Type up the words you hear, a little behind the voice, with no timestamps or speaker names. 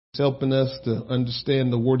helping us to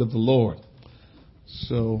understand the word of the Lord.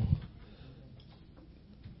 So,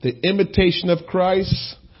 the imitation of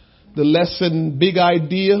Christ, the lesson Big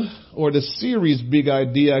Idea, or the series Big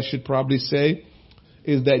Idea, I should probably say,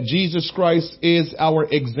 is that Jesus Christ is our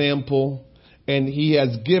example and he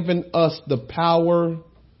has given us the power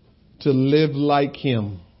to live like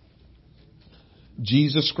him.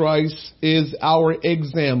 Jesus Christ is our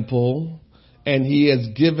example and he has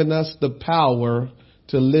given us the power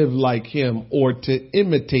to live like him or to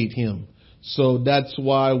imitate him. So that's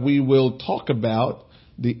why we will talk about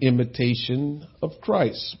the imitation of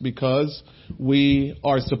Christ, because we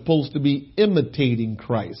are supposed to be imitating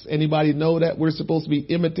Christ. Anybody know that we're supposed to be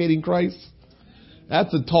imitating Christ?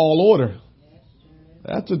 That's a tall order.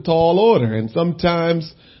 That's a tall order. And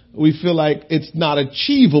sometimes we feel like it's not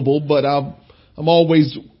achievable, but I'm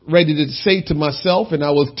always ready to say to myself, and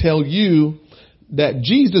I will tell you, that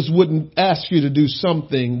Jesus wouldn't ask you to do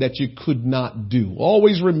something that you could not do.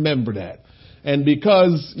 Always remember that. And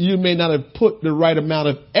because you may not have put the right amount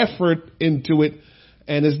of effort into it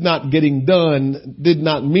and it's not getting done, did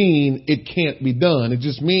not mean it can't be done. It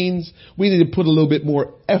just means we need to put a little bit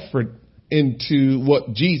more effort into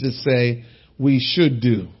what Jesus say we should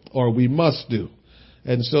do or we must do.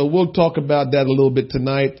 And so we'll talk about that a little bit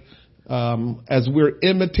tonight. As we're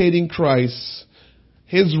imitating Christ,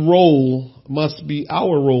 his role must be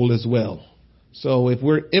our role as well. So if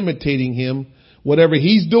we're imitating him, whatever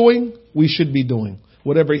he's doing, we should be doing.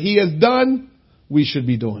 Whatever he has done, we should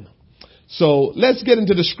be doing. So let's get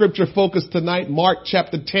into the scripture focus tonight. Mark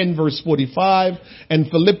chapter 10, verse 45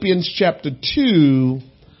 and Philippians chapter 2,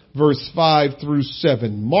 verse 5 through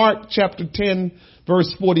 7. Mark chapter 10,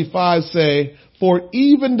 verse 45 say, "For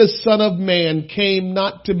even the Son of Man came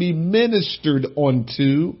not to be ministered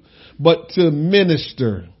unto, but to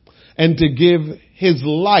minister and to give his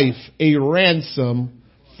life a ransom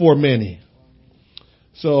for many."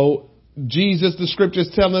 So Jesus, the scriptures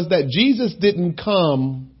tell us that Jesus didn't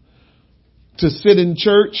come to sit in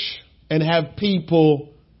church and have people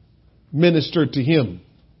minister to him.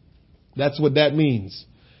 That's what that means.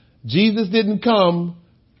 Jesus didn't come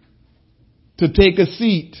to take a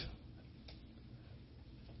seat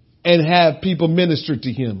and have people minister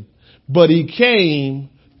to him, but he came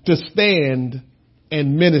to stand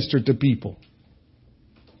and minister to people.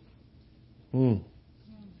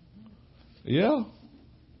 Yeah.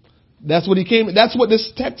 That's what he came. That's what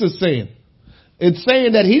this text is saying. It's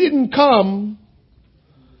saying that he didn't come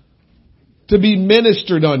to be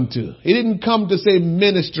ministered unto. He didn't come to say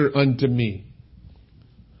minister unto me,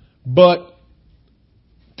 but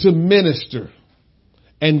to minister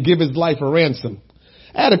and give his life a ransom.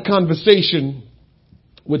 I had a conversation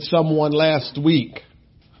with someone last week,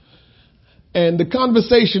 and the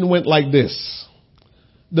conversation went like this.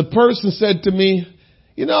 The person said to me,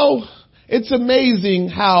 you know, it's amazing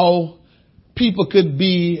how people could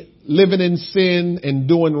be living in sin and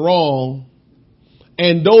doing wrong,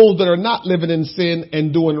 and those that are not living in sin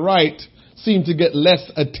and doing right seem to get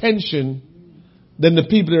less attention than the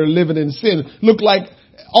people that are living in sin. Look like,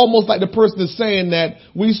 almost like the person is saying that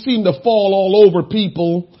we seem to fall all over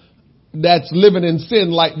people that's living in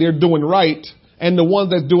sin like they're doing right, and the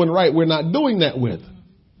ones that's doing right we're not doing that with.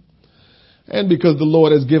 And because the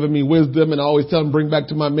Lord has given me wisdom, and I always tell him, bring back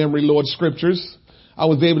to my memory, Lord, scriptures, I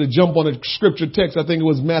was able to jump on a scripture text. I think it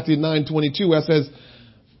was Matthew 9:22. That says,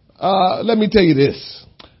 let me tell you this.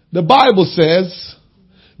 The Bible says,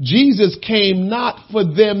 Jesus came not for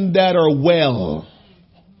them that are well,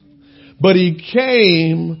 but he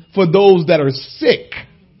came for those that are sick.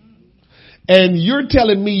 And you're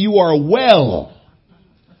telling me you are well.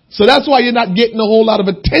 So that's why you're not getting a whole lot of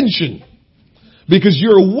attention, because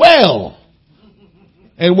you're well.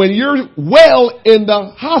 And when you're well in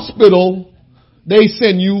the hospital, they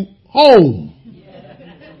send you home.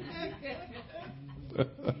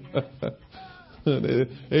 They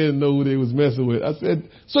didn't know who they was messing with. I said,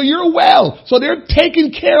 so you're well. So they're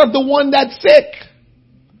taking care of the one that's sick.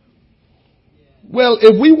 Well,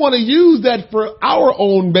 if we want to use that for our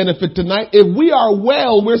own benefit tonight, if we are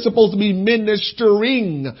well, we're supposed to be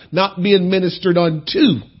ministering, not being ministered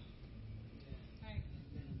unto.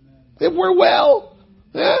 If we're well,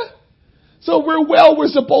 so we're well, we're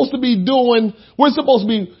supposed to be doing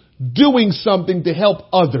something to help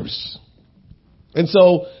others. And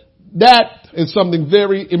so that is something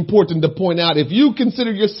very important to point out. If you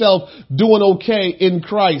consider yourself doing okay in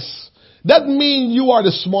Christ, doesn't mean you are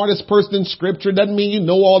the smartest person in scripture. Doesn't mean you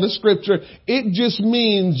know all the scripture. It just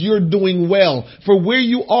means you're doing well for where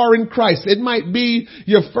you are in Christ. It might be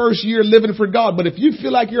your first year living for God, but if you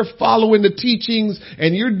feel like you're following the teachings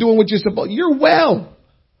and you're doing what you're supposed, you're well.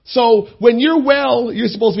 So when you're well, you're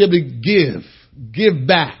supposed to be able to give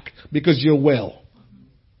back because you're well.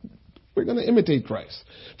 We're going to imitate Christ.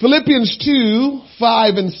 Philippians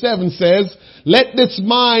 2:5-7 says, let this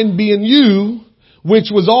mind be in you,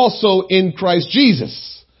 which was also in Christ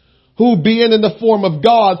Jesus, who being in the form of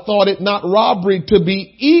God thought it not robbery to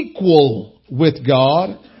be equal with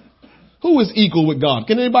God. Who is equal with God?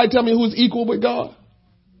 Can anybody tell me who is equal with God?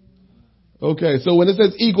 Okay, so when it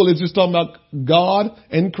says equal, it's just talking about God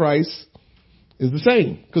and Christ is the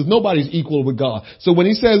same, because nobody's equal with God. So when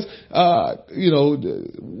he says,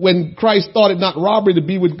 when Christ thought it not robbery to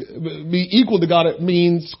be equal to God, it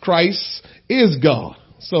means Christ is God.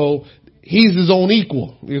 So he's his own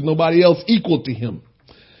equal. There's nobody else equal to him.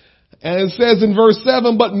 And it says in verse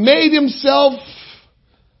 7, but made himself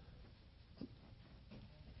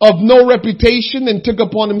of no reputation and took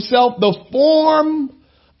upon himself the form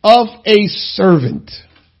of a servant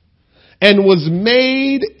and was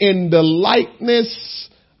made in the likeness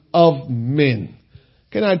of men.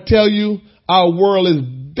 Can I tell you, our world is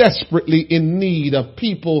desperately in need of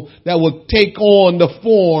people that will take on the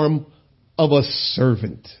form of a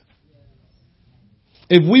servant.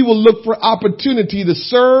 If we will look for opportunity to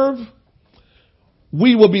serve,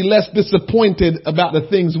 we will be less disappointed about the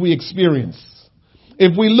things we experience.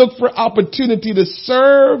 If we look for opportunity to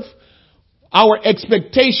serve, our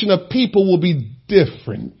expectation of people will be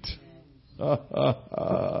different.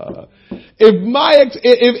 If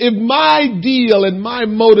my deal and my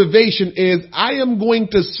motivation is I am going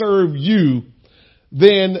to serve you,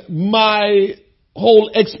 then my whole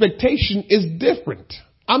expectation is different.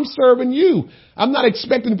 I'm serving you. I'm not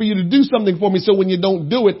expecting for you to do something for me, so when you don't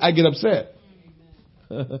do it, I get upset.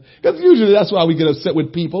 Because usually that's why we get upset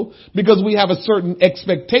with people, because we have a certain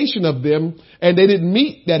expectation of them and they didn't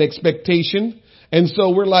meet that expectation. And so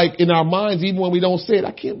we're like in our minds, even when we don't say it,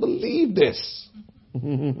 I can't believe this.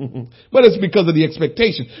 But it's because of the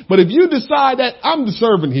expectation. But if you decide that I'm the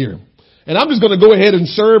servant here and I'm just going to go ahead and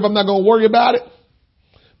serve, I'm not going to worry about it,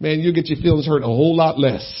 man, you'll get your feelings hurt a whole lot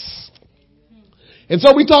less. And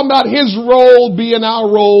so we're talking about his role being our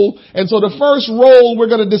role. And so the first role we're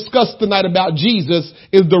going to discuss tonight about Jesus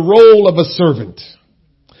is the role of a servant.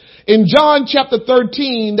 In John chapter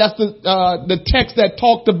 13, that's the text that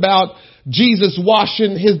talked about Jesus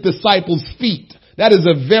washing his disciples' feet. That is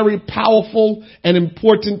a very powerful and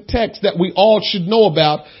important text that we all should know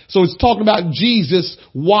about. So it's talking about Jesus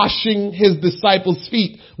washing his disciples'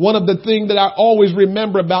 feet. One of the things that I always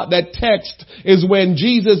remember about that text is when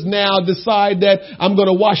Jesus now decide that I'm going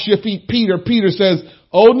to wash your feet, Peter. Peter says,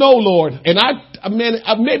 oh no, Lord. And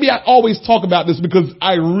maybe I always talk about this because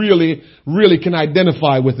I really, really can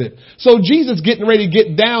identify with it. So Jesus getting ready to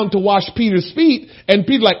get down to wash Peter's feet, and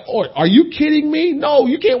Peter's like, oh, are you kidding me? No,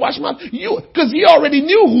 you can't wash my feet. Because he already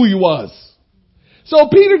knew who he was. So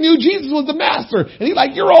Peter knew Jesus was the master, and he's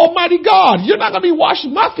like, you're Almighty God. You're not going to be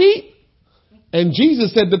washing my feet. And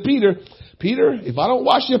Jesus said to Peter, Peter, if I don't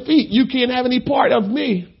wash your feet, you can't have any part of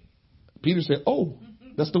me. Peter said, oh,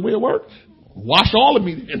 that's the way it works. Wash all of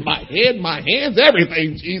me, in my head, my hands,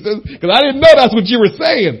 everything, Jesus, because I didn't know that's what you were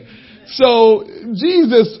saying. So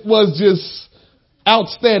Jesus was just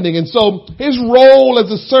outstanding. And so his role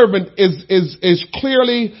as a servant is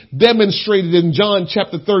clearly demonstrated in John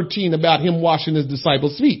chapter 13 about him washing his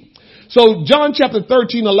disciples' feet. So John chapter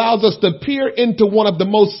 13 allows us to peer into one of the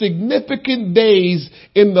most significant days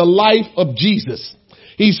in the life of Jesus.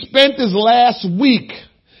 He spent his last week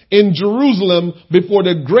in Jerusalem before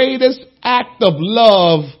the greatest act of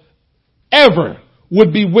love ever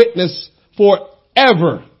would be witnessed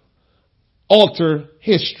forever alter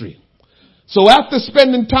history. So after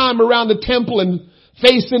spending time around the temple and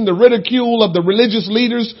facing the ridicule of the religious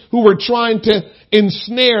leaders who were trying to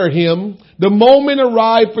ensnare him, the moment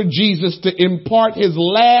arrived for Jesus to impart his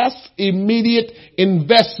last immediate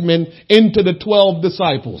investment into the 12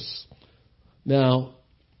 disciples. Now,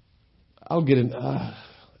 I'm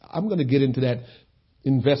going to get into that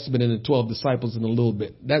investment in the 12 disciples in a little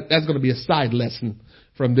bit. That's going to be a side lesson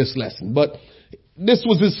from this lesson. But this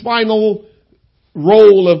was his final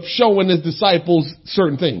role of showing his disciples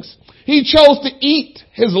certain things. He chose to eat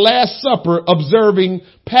his last supper observing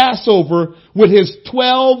Passover with his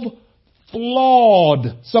 12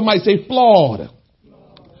 somebody say flawed,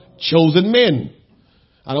 chosen men.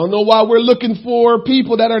 I don't know why we're looking for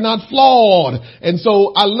people that are not flawed. And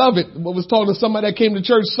so I love it. I was talking to somebody that came to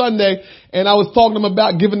church Sunday, and I was talking to them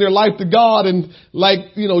about giving their life to God. And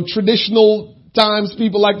traditional times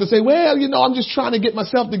people like to say, well, I'm just trying to get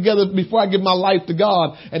myself together before I give my life to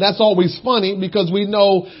God. And that's always funny because we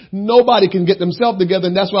know nobody can get themselves together,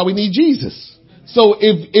 and that's why we need Jesus. So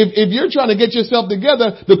if you're trying to get yourself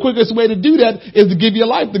together, the quickest way to do that is to give your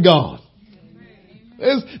life to God.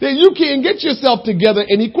 Then you can't get yourself together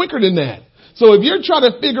any quicker than that. So if you're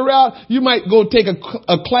trying to figure out, you might go take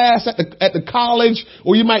a class at the college,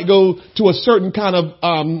 or you might go to a certain kind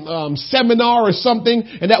of seminar or something,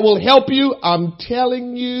 and that will help you. I'm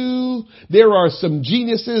telling you, there are some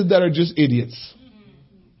geniuses that are just idiots.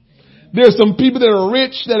 There's some people that are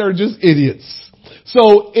rich that are just idiots.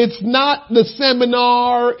 So it's not the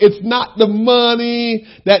seminar, it's not the money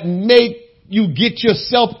that make you get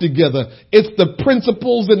yourself together. It's the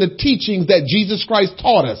principles and the teachings that Jesus Christ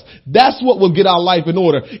taught us. That's what will get our life in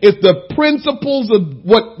order. It's the principles of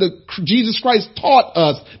what Jesus Christ taught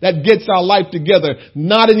us that gets our life together,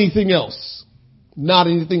 not anything else. Not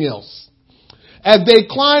anything else. As they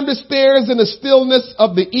climbed the stairs in the stillness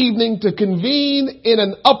of the evening to convene in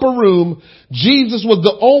an upper room, Jesus was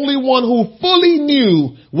the only one who fully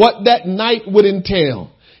knew what that night would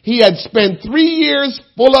entail. He had spent 3 years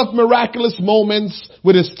full of miraculous moments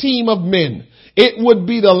with his team of men. It would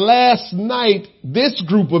be the last night this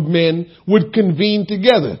group of men would convene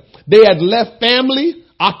together. They had left family,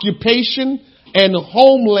 occupation, and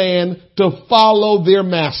homeland to follow their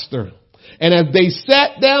master. And as they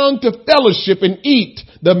sat down to fellowship and eat,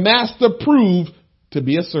 the master proved to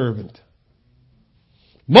be a servant.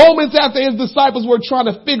 Moments after his disciples were trying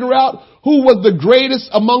to figure out who was the greatest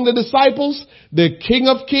among the disciples, the King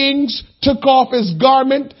of Kings took off his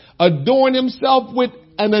garment, adorned himself with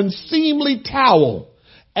an unseemly towel.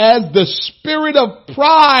 As the spirit of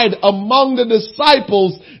pride among the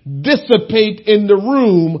disciples dissipate in the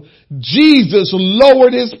room, Jesus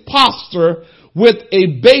lowered his posture with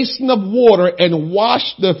a basin of water and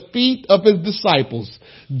washed the feet of his disciples.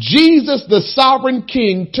 Jesus, the sovereign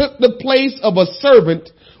King, took the place of a servant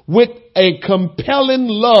with a compelling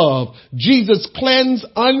love. Jesus cleansed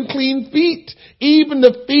unclean feet, even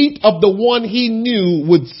the feet of the one he knew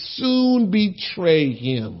would soon betray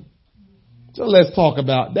him. So let's talk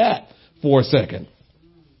about that for a second.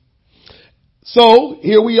 So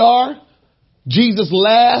here we are. Jesus'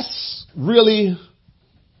 last really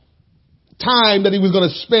time that he was going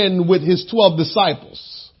to spend with his 12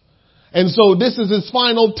 disciples. And so this is his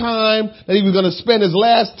final time that he was going to spend his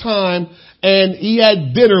last time, and he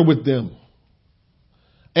had dinner with them.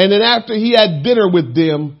 And then after he had dinner with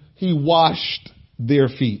them, he washed their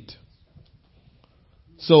feet.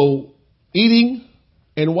 So eating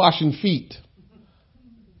and washing feet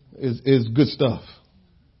is good stuff.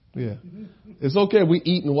 Yeah. It's okay if we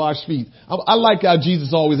eat and wash feet. I like how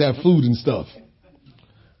Jesus always had food and stuff.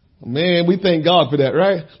 Man, we thank God for that,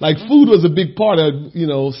 right? Like food was a big part of,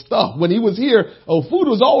 stuff. When he was here, food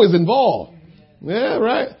was always involved. Yeah,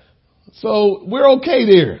 right? So we're okay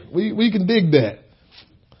there. We can dig that.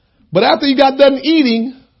 But after he got done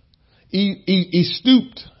eating, he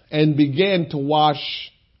stooped and began to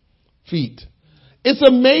wash feet. It's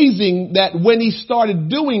amazing that when he started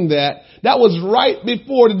doing that, that was right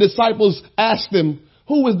before the disciples asked him,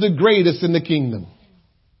 who was the greatest in the kingdom?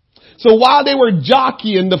 So while they were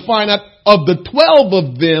jockeying to find out of the 12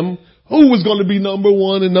 of them, who was going to be number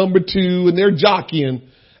 1 and number 2, and they're jockeying,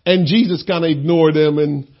 and Jesus kind of ignored them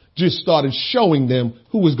and just started showing them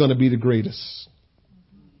who was going to be the greatest.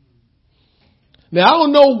 Now, I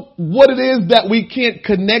don't know what it is that we can't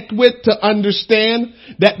connect with to understand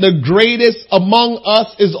that the greatest among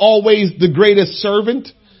us is always the greatest servant.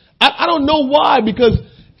 I don't know why, because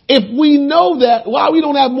if we know that, why we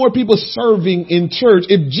don't have more people serving in church?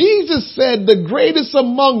 If Jesus said the greatest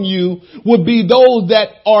among you would be those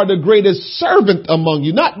that are the greatest servant among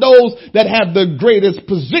you, not those that have the greatest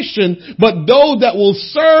position, but those that will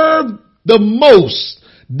serve the most.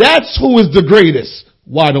 That's who is the greatest.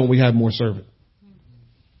 Why don't we have more servants?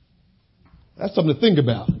 That's something to think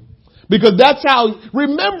about. Because that's how,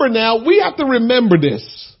 remember now, we have to remember this.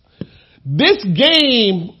 This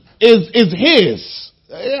game is his.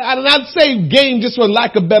 I'm not saying game just for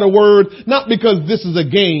lack of a better word, not because this is a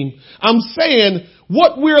game. I'm saying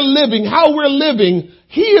what we're living, how we're living,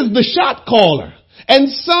 he is the shot caller. And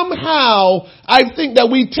somehow I think that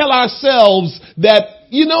we tell ourselves that,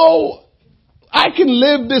 I can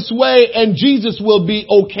live this way and Jesus will be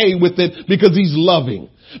okay with it because he's loving.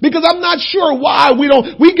 Because I'm not sure why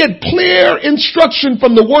we get clear instruction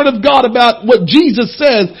from the Word of God about what Jesus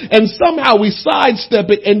says, and somehow we sidestep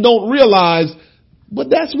it and don't realize, but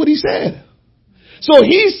that's what he said. So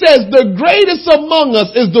he says the greatest among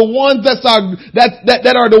us is the ones that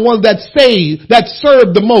are the ones that save, that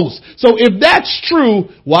serve the most. So if that's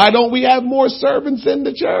true, why don't we have more servants in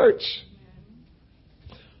the church?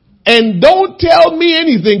 And don't tell me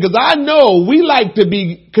anything, because I know we like to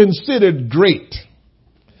be considered great.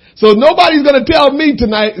 So nobody's going to tell me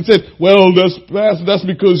tonight and say, well, that's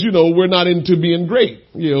because, we're not into being great.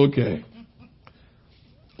 Yeah, okay.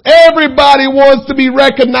 Everybody wants to be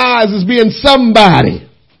recognized as being somebody.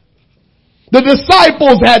 The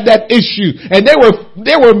disciples had that issue, and they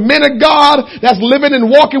were men of God that's living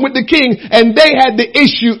and walking with the King, and they had the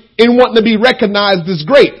issue in wanting to be recognized as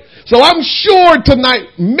great. So I'm sure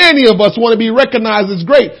tonight many of us want to be recognized as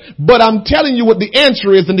great, but I'm telling you what the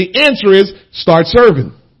answer is, and the answer is start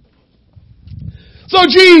serving. So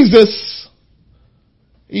Jesus,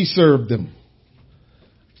 he served them.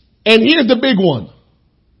 And here's the big one.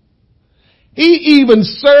 He even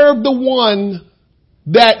served the one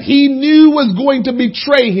that he knew was going to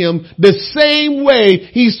betray him the same way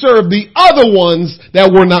he served the other ones that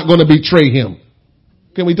were not going to betray him.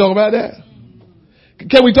 Can we talk about that?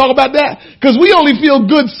 Can we talk about that? Because we only feel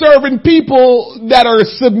good serving people that are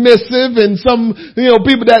submissive and some,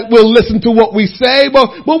 people that will listen to what we say.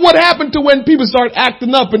 But what happened to when people start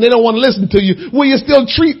acting up and they don't want to listen to you? Will you still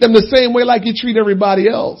treat them the same way like you treat everybody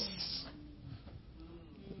else?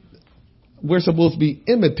 We're supposed to be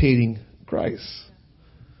imitating Christ.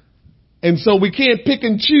 And so we can't pick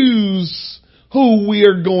and choose who we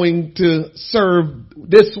are going to serve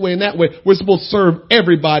this way and that way. We're supposed to serve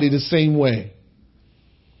everybody the same way.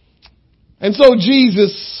 And so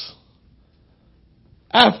Jesus,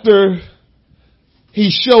 after he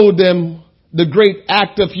showed them the great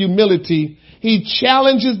act of humility, he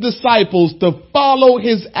challenged his disciples to follow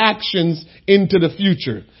his actions into the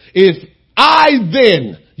future. If I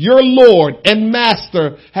then, your Lord and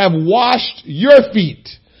Master, have washed your feet,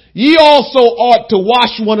 ye also ought to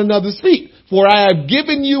wash one another's feet. For I have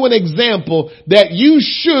given you an example that you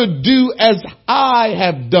should do as I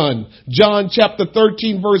have done. John chapter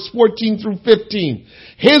 13 verse 14 through 15.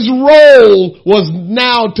 His role was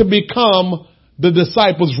now to become the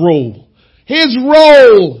disciples' role. His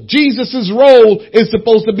role, Jesus' role, is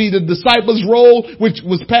supposed to be the disciples' role, which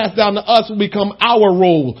was passed down to us, will become our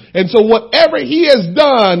role. And so whatever he has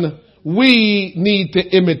done, we need to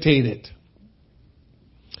imitate it.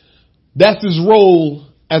 That's his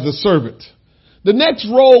role as a servant. The next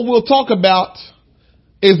role we'll talk about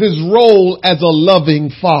is his role as a loving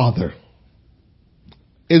father.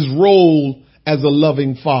 His role as a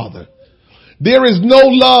loving father. There is no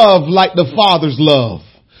love like the Father's love.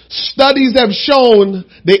 Studies have shown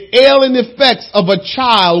the ailing effects of a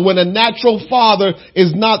child when a natural father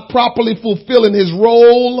is not properly fulfilling his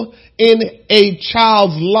role in a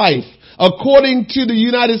child's life. According to the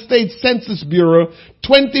United States Census Bureau,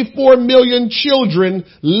 24 million children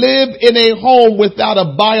live in a home without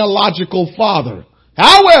a biological father.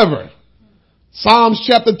 However, Psalms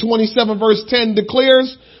chapter 27 verse 10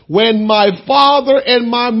 declares, when my father and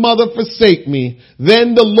my mother forsake me,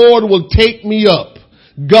 then the Lord will take me up.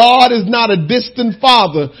 God is not a distant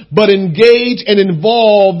father, but engaged and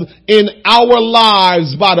involved in our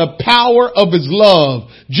lives by the power of his love.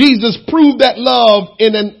 Jesus proved that love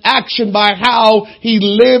in an action by how he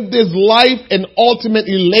lived his life and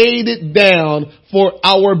ultimately laid it down for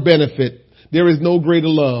our benefit. There is no greater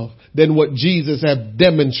love than what Jesus has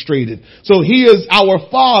demonstrated. So he is our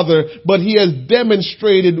Father, but he has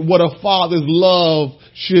demonstrated what a father's love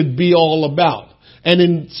should be all about. And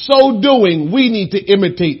in so doing, we need to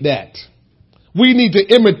imitate that. We need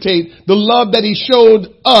to imitate the love that he showed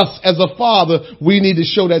us as a father. We need to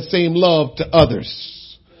show that same love to others.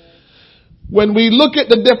 When we look at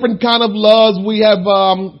the different kind of loves, we have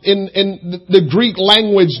in the Greek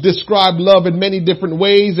language described love in many different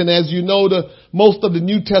ways. And as you know, most of the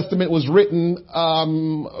New Testament was written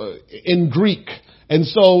in Greek. And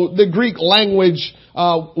so the Greek language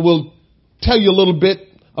will tell you a little bit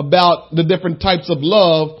about the different types of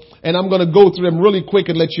love. And I'm going to go through them really quick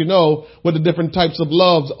and let you know what the different types of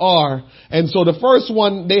loves are. And so the first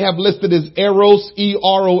one they have listed is eros,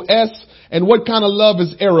 E-R-O-S. And what kind of love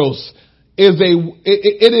is eros?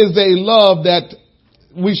 It is a love that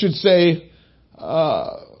we should say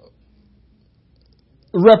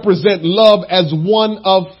represent love as one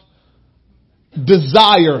of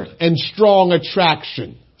desire and strong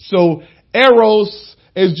attraction. So eros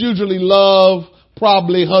is usually love,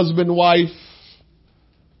 probably husband, wife,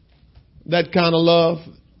 that kind of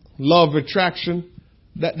love attraction.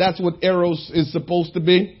 That's what eros is supposed to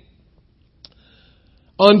be.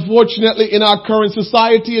 Unfortunately, in our current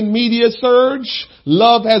society and media surge,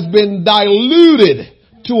 love has been diluted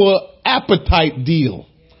to an appetite deal.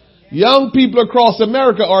 Young people across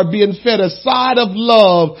America are being fed a side of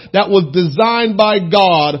love that was designed by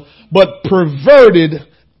God, but perverted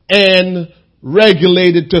and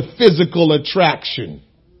regulated to physical attraction.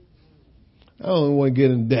 I don't want to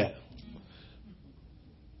get into that.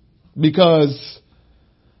 Because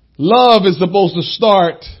Love is supposed to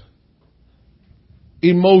start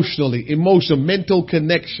emotional, mental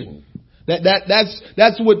connection.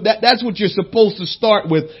 That's what you're supposed to start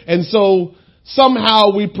with. And so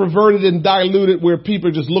somehow we perverted and diluted where people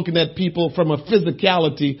are just looking at people from a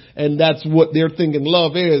physicality, and that's what they're thinking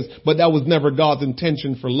love is. But that was never God's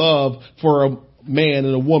intention for love for a man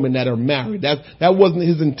and a woman that are married. That wasn't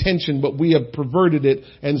his intention, but we have perverted it.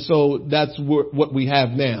 And so that's what we have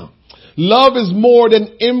now. Love is more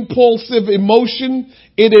than impulsive emotion.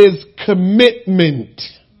 It is commitment.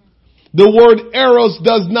 The word eros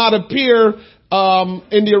does not appear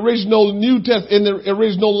in the original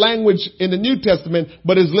language in the New Testament,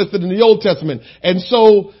 but is listed in the Old Testament. And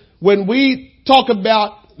so when we talk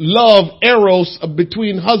about love, eros,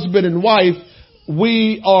 between husband and wife,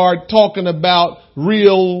 we are talking about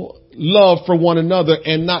real love for one another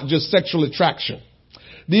and not just sexual attraction.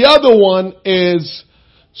 The other one is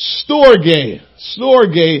storge.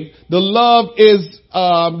 Storge, the love is,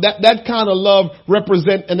 that kind of love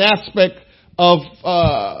represent an aspect of,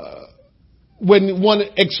 when one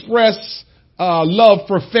express, love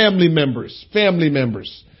for family members.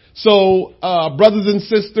 So, brothers and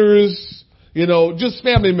sisters, just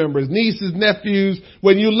family members, nieces, nephews.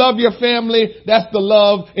 When you love your family, that's the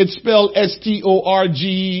love. It's spelled S-T-O-R-G-E.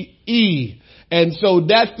 And so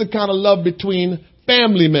that's the kind of love between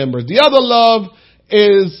family members. The other love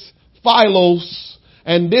is philos,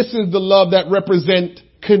 and this is the love that represent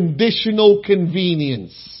conditional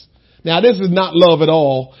convenience. Now this is not love at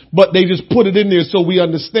all, but they just put it in there so we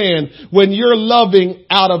understand. When you're loving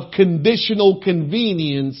out of conditional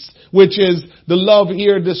convenience, which is the love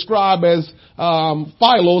here described as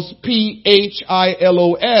philos,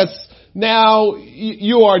 P-H-I-L-O-S, now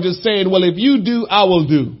you are just saying, well, if you do, I will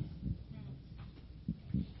do.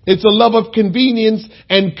 It's a love of convenience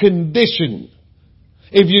and condition.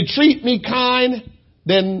 If you treat me kind,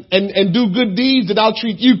 then, and do good deeds, then I'll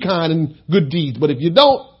treat you kind and good deeds. But if you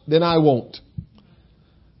don't, then I won't.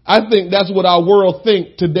 I think that's what our world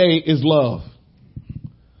think today is love.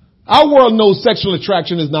 Our world knows sexual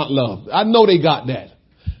attraction is not love. I know they got that.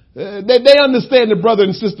 They understand the brother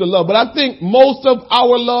and sister love, but I think most of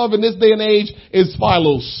our love in this day and age is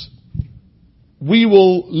philos. We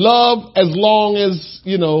will love as long as,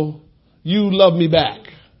 you love me back.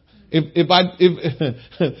 If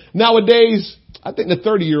nowadays, I think the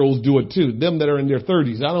 30-year-olds do it too. Them that are in their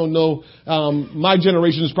 30s. I don't know. My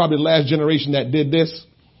generation is probably the last generation that did this.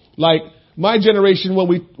 Like my generation, when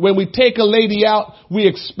we take a lady out, we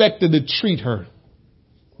expected to treat her.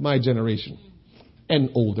 My generation and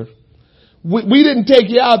older. We didn't take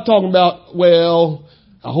you out talking about, well,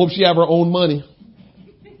 I hope she have her own money.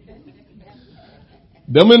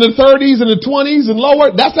 Them in the 30s and the 20s and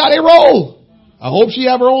lower, that's how they roll. I hope she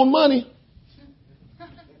have her own money.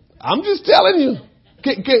 I'm just telling you.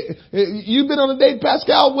 You've been on a date,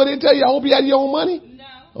 Pascal, what they tell you? I hope you had your own money?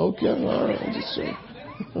 No. Okay, all right. I'm just saying.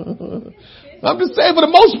 I'm just saying, for the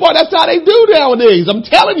most part, that's how they do nowadays. I'm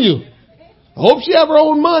telling you. I hope she have her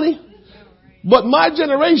own money. But my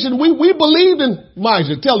generation, we believed in, mind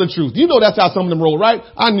you, tell the truth. You know that's how some of them roll, right?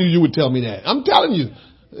 I knew you would tell me that. I'm telling you.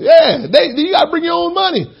 Yeah, you gotta bring your own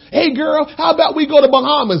money. Hey girl, how about we go to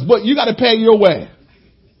Bahamas, but you gotta pay your way.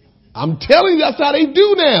 I'm telling you, that's how they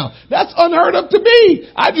do now. That's unheard of to me.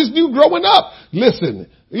 I just knew growing up. Listen,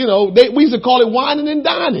 we used to call it whining and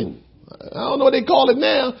dining. I don't know what they call it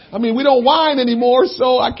now. I mean, we don't whine anymore,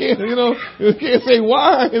 so I can't, can't say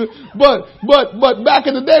whine. But back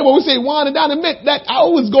in the day when we say whine and dine, it meant that I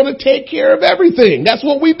was going to take care of everything. That's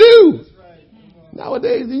what we do.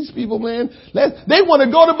 Nowadays, these people, man, they want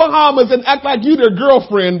to go to Bahamas and act like you their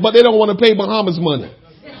girlfriend, but they don't want to pay Bahamas money.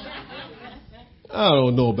 I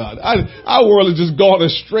don't know about it. Our world has just gone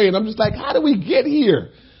astray, and I'm just like, how do we get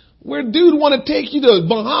here? Where dude want to take you to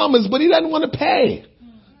Bahamas, but he doesn't want to pay.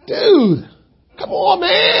 Dude, come on,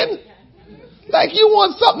 man. Like you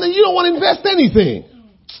want something and you don't want to invest anything.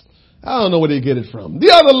 I don't know where they get it from.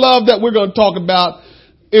 The other love that we're going to talk about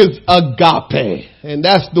is agape. And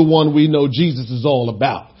that's the one we know Jesus is all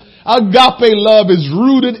about. Agape love is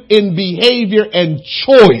rooted in behavior and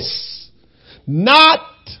choice, not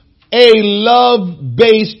a love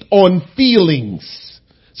based on feelings.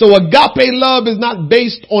 So agape love is not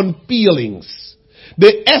based on feelings.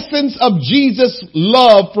 The essence of Jesus'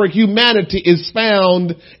 love for humanity is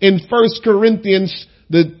found in 1 Corinthians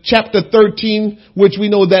the chapter 13, which we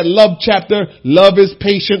know that love chapter. Love is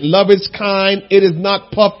patient. Love is kind. It is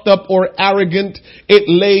not puffed up or arrogant. It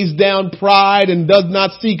lays down pride and does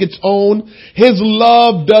not seek its own. His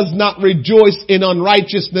love does not rejoice in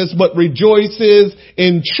unrighteousness, but rejoices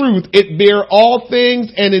in truth. It bear all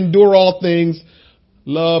things and endure all things.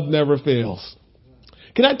 Love never fails.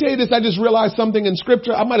 Can I tell you this? I just realized something in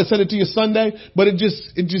scripture. I might have said it to you Sunday, but it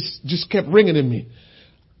just kept ringing in me.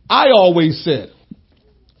 I always said,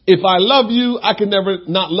 if I love you, I can never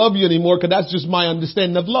not love you anymore, because that's just my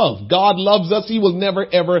understanding of love. God loves us. He will never,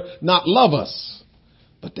 ever not love us.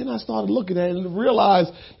 But then I started looking at it and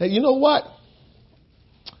realized that, you know what?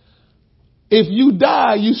 If you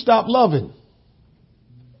die, you stop loving.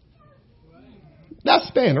 That's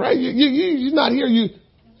standard, right? You're not here.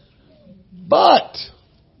 But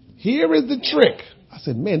here is the trick. I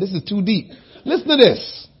said, man, this is too deep. Listen to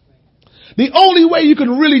this. The only way you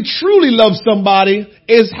can really truly love somebody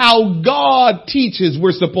is how God teaches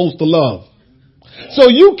we're supposed to love. So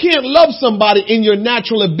you can't love somebody in your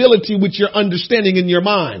natural ability with your understanding in your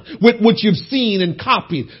mind, with what you've seen and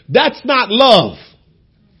copied. That's not love.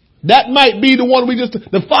 That might be the one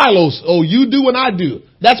the Philos. Oh, you do and I do.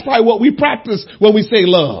 That's probably what we practice when we say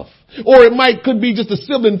love. Or it could be just the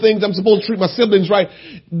sibling things. I'm supposed to treat my siblings right.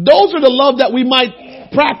 Those are the love that we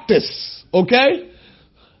might practice. Okay?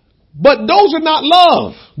 But those are not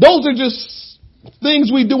love. Those are just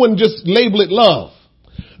things we do and just label it love.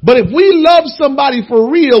 But if we love somebody for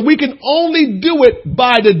real, we can only do it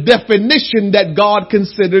by the definition that God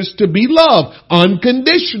considers to be love.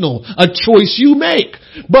 Unconditional. A choice you make.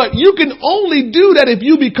 But you can only do that if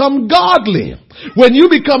you become godly. When you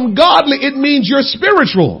become godly, it means you're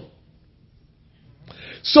spiritual.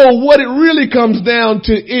 So what it really comes down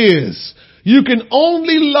to is you can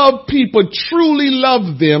only love people, truly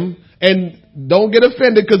love them, and don't get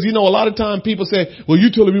offended, because, a lot of times people say, well, you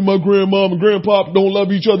telling me my grandma and grandpa don't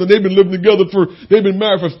love each other. They've been living together they've been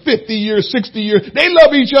married for 50 years, 60 years. They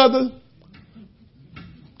love each other.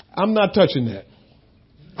 I'm not touching that.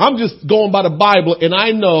 I'm just going by the Bible, and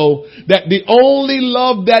I know that the only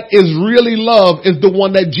love that is really love is the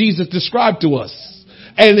one that Jesus described to us.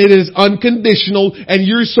 And it is unconditional, and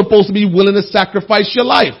you're supposed to be willing to sacrifice your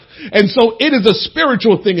life. And so it is a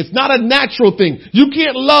spiritual thing. It's not a natural thing. You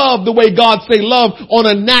can't love the way God say love on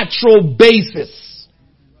a natural basis.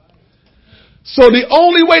 So the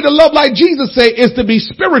only way to love like Jesus say is to be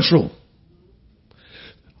spiritual.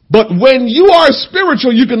 But when you are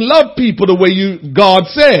spiritual, you can love people the way God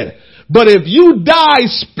said. But if you die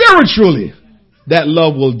spiritually, that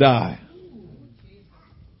love will die.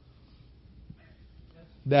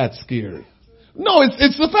 That's scary. No,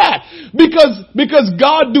 it's the fact. Because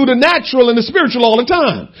God do the natural and the spiritual all the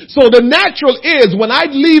time. So the natural is when I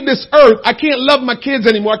leave this earth, I can't love my kids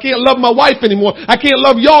anymore. I can't love my wife anymore. I can't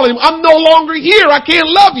love y'all anymore. I'm no longer here. I can't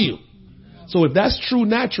love you. So if that's true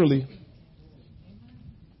naturally,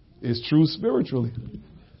 it's true spiritually.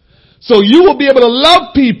 So you will be able to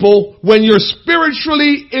love people when you're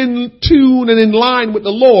spiritually in tune and in line with the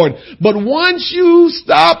Lord. But once you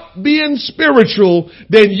stop being spiritual,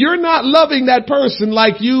 then you're not loving that person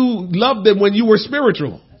like you loved them when you were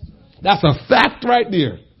spiritual. That's a fact right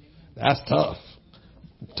there. That's tough.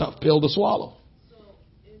 Tough pill to swallow.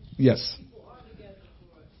 Yes.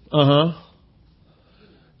 Uh-huh.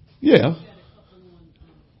 Yeah.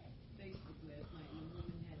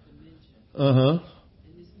 Uh-huh.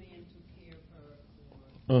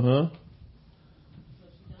 Uh-huh.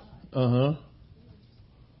 Uh-huh.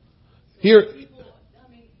 Here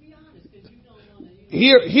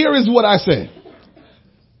is what I say.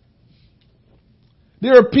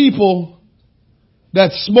 There are people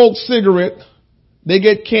that smoke cigarette. They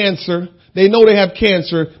get cancer. They know they have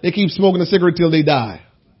cancer. They keep smoking a cigarette till they die.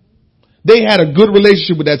 They had a good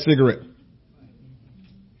relationship with that cigarette.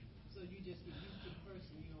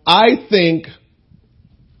 I think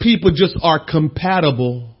people just are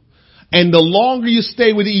compatible, and the longer you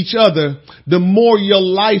stay with each other, the more your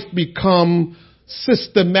life become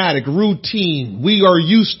systematic, routine. We are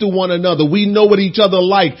used to one another. We know what each other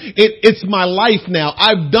like. It's my life now.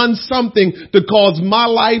 I've done something to cause my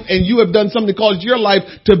life, and you have done something to cause your life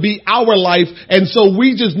to be our life. And so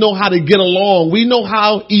we just know how to get along. We know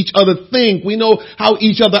how each other think. We know how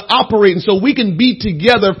each other operate. And so we can be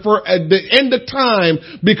together for at the end of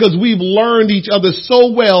time because we've learned each other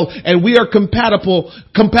so well, and we are compatible.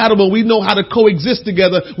 We know how to coexist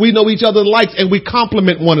together. We know each other's likes, and we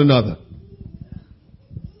complement one another.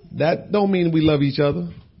 That don't mean we love each other.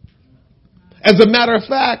 As a matter of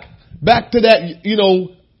fact, back to that,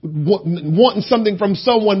 wanting something from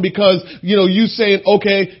someone because, you saying,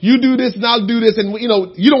 okay, you do this and I'll do this. And, you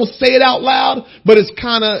don't say it out loud, but it's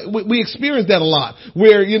kind of, we experience that a lot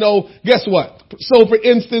where, guess what? So for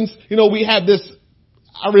instance, we had this,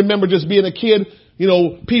 I remember just being a kid,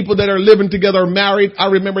 people that are living together are married. I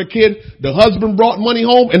remember a kid, the husband brought money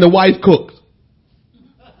home and the wife cooked.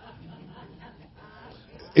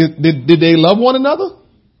 Did they love one another?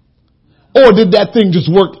 Or did that thing just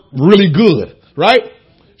work really good? Right?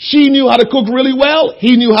 She knew how to cook really well.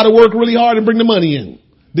 He knew how to work really hard and bring the money in.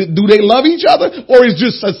 Do they love each other, or is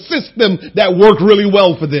just a system that worked really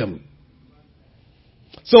well for them?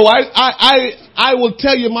 So I will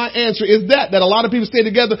tell you my answer is that a lot of people stay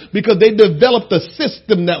together because they developed a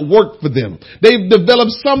system that worked for them. They've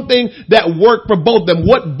developed something that worked for both of them.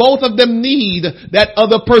 What both of them need, that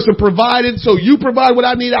other person provided. So you provide what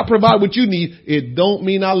I need, I provide what you need. It don't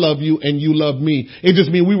mean I love you and you love me. It just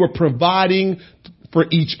means we were providing for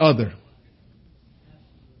each other.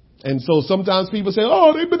 And so sometimes people say,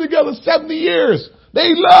 oh, they've been together 70 years.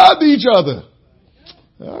 They loved each other.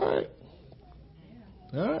 All right.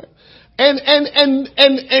 All right.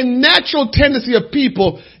 And natural tendency of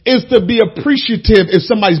people is to be appreciative if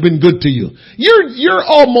somebody's been good to you. You're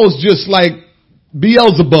almost just like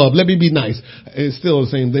Beelzebub. Let me be nice. It's still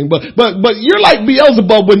the same thing, but you're like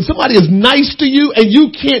Beelzebub when somebody is nice to you and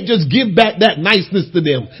you can't just give back that niceness to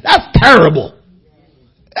them. That's terrible.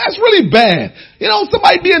 That's really bad. You know,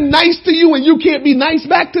 somebody being nice to you and you can't be nice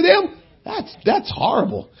back to them. That's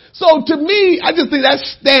horrible. So to me, I just think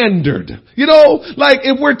that's standard. You know, like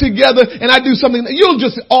if we're together and I do something, you'll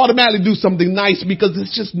just automatically do something nice because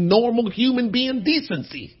it's just normal human being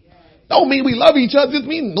decency. Don't mean we love each other. It just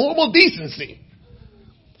means normal decency.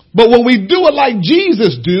 But when we do it like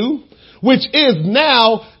Jesus do, which is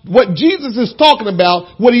now what Jesus is talking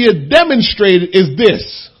about, what he has demonstrated is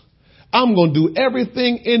this. I'm going to do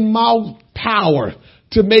everything in my power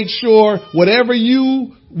to make sure whatever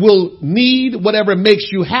you will need, whatever makes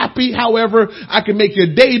you happy, however I can make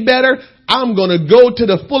your day better, I'm going to go to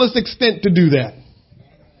the fullest extent to do that.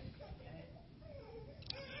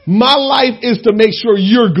 My life is to make sure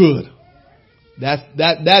you're good. That's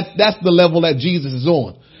the level that Jesus is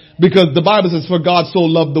on. Because the Bible says, for God so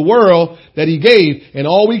loved the world that he gave. And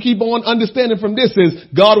all we keep on understanding from this is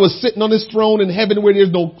God was sitting on his throne in heaven where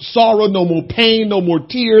there's no sorrow, no more pain, no more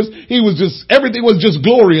tears. Everything was just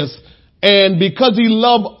glorious. And because he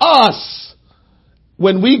loved us,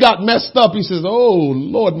 when we got messed up, he says, oh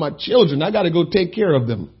Lord, my children, I got to go take care of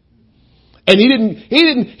them. And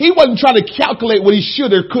he wasn't trying to calculate what he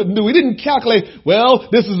should or couldn't do. He didn't calculate, well,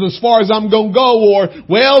 this is as far as I'm going to go, or,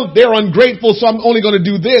 well, they're ungrateful, so I'm only going to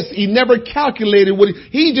do this. He never calculated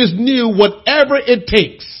he just knew whatever it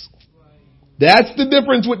takes. That's the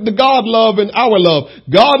difference with the God love and our love.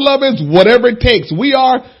 God love is whatever it takes.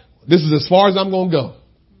 This is as far as I'm going to go.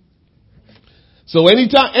 So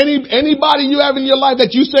anytime, anybody you have in your life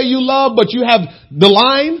that you say you love, but you have the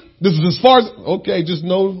line, this is as far as, okay, just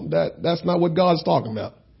know that that's not what God's talking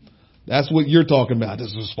about. That's what you're talking about. This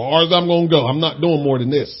is as far as I'm going to go. I'm not doing more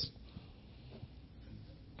than this.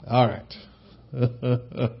 All right.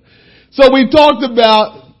 So we talked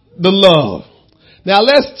about the love. Now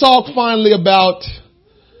let's talk finally about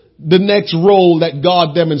the next role that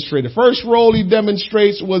God demonstrated. First role he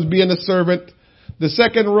demonstrates was being a servant. The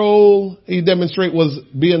second role he demonstrated was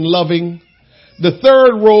being loving. The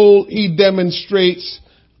third role he demonstrates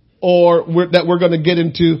that we're going to get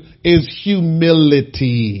into is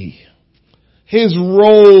humility. His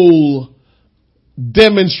role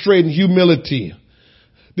demonstrating humility.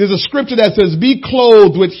 There's a scripture that says, be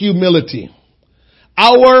clothed with humility.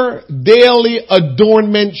 Our daily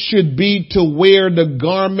adornment should be to wear the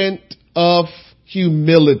garment of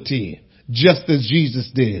humility, just as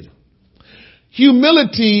Jesus did.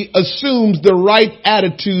 Humility assumes the right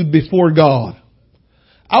attitude before God.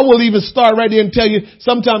 I will even start right there and tell you,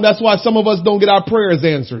 sometimes that's why some of us don't get our prayers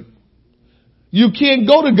answered. You can't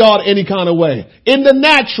go to God any kind of way. In the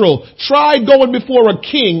natural, try going before a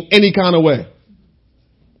king any kind of way.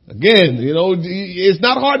 Again, you know, it's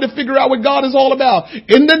not hard to figure out what God is all about.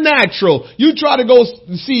 In the natural, you try to go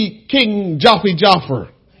see King Jaffe.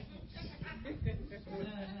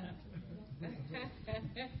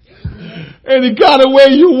 Any kind of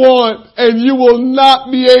way you want, and you will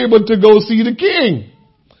not be able to go see the king.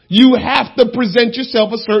 You have to present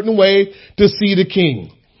yourself a certain way to see the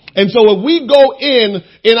king. And so if we go in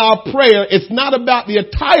our prayer, it's not about the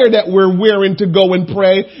attire that we're wearing to go and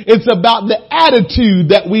pray. It's about the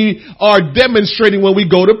attitude that we are demonstrating when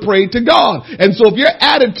we go to pray to God. And so if your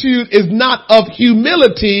attitude is not of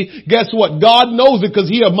humility, guess what? God knows it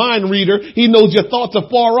because He's a mind reader. He knows your thoughts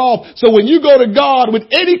are far off. So when you go to God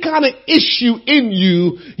with any kind of issue in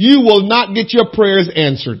you, you will not get your prayers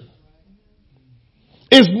answered.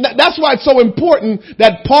 That's why it's so important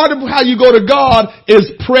that part of how you go to God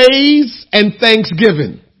is praise and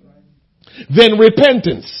thanksgiving. Then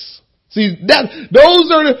repentance. See,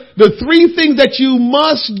 those are the three things that you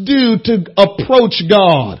must do to approach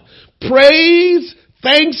God. Praise,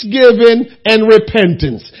 thanksgiving, and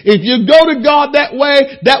repentance. If you go to God that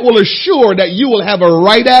way, that will assure that you will have a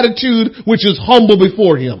right attitude, which is humble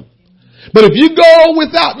before Him. But if you go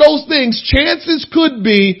without those things, chances could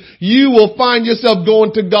be you will find yourself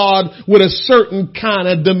going to God with a certain kind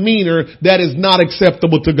of demeanor that is not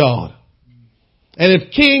acceptable to God. And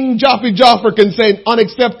if King Jaffer can say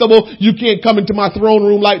unacceptable, you can't come into my throne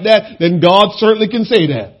room like that, then God certainly can say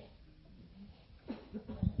that.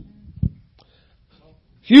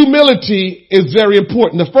 Humility is very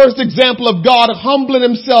important. The first example of God humbling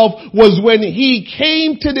Himself was when He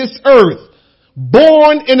came to this earth,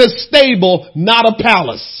 born in a stable, not a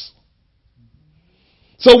palace.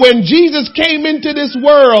 So when Jesus came into this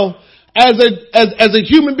world as a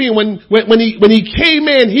human being, when he came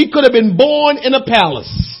in, He could have been born in a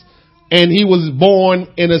palace, and He was born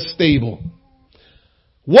in a stable.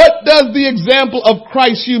 What does the example of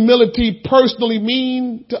Christ's humility personally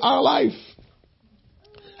mean to our life?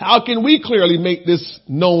 How can we clearly make this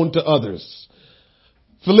known to others?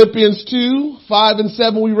 Philippians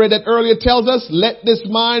 2:5-7, we read that earlier, tells us, let this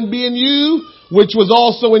mind be in you, which was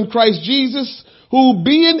also in Christ Jesus, who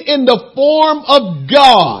being in the form of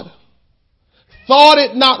God, thought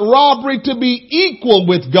it not robbery to be equal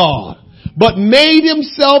with God, but made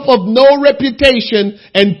Himself of no reputation,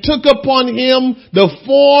 and took upon Him the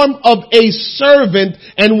form of a servant,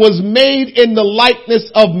 and was made in the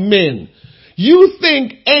likeness of men. You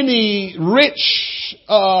think any rich,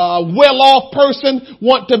 well-off person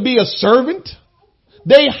want to be a servant?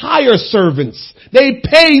 They hire servants. They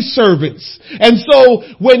pay servants. And so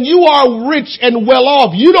when you are rich and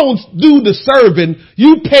well-off, you don't do the serving.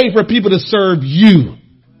 You pay for people to serve you.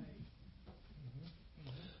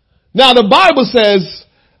 Now the Bible says,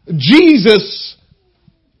 Jesus,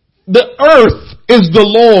 the earth is the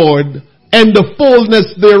Lord, and the fullness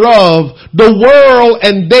thereof, the world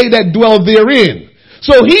and they that dwell therein.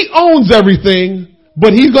 So He owns everything,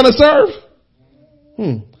 but He's going to serve?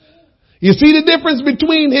 You see the difference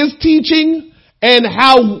between His teaching and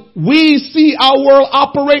how we see our world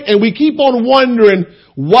operate? And we keep on wondering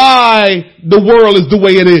why the world is the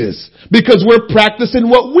way it is. Because we're practicing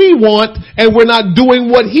what we want and we're not doing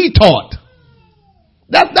what He taught.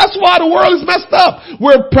 That's why the world is messed up.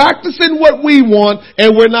 We're practicing what we want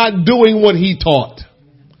and we're not doing what He taught.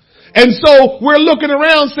 And so we're looking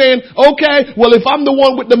around saying, okay, well, if I'm the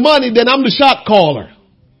one with the money, then I'm the shot caller.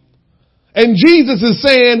 And Jesus is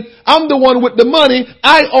saying, I'm the one with the money.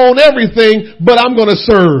 I own everything, but I'm going to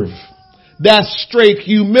serve. That's straight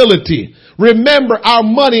humility. Remember, our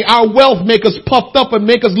money, our wealth make us puffed up and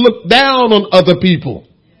make us look down on other people.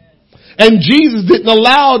 And Jesus didn't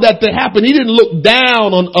allow that to happen. He didn't look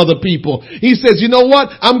down on other people. He says, you know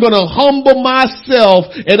what? I'm going to humble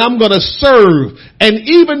myself and I'm going to serve. And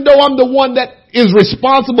even though I'm the one that is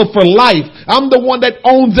responsible for life, I'm the one that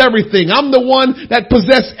owns everything, I'm the one that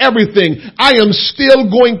possesses everything, I am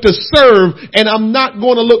still going to serve and I'm not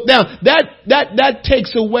going to look down. That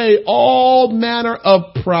takes away all manner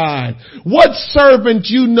of pride. What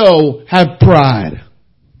servant you know have pride?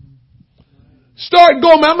 Start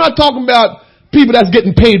going, man. I'm not talking about people that's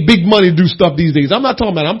getting paid big money to do stuff these days. I'm not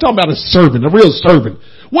talking about it. I'm talking about a servant, a real servant.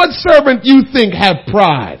 What servant you think have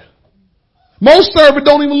pride? Most servants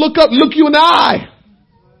don't even look you in the eye.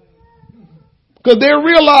 Because they're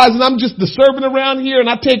realizing I'm just the servant around here and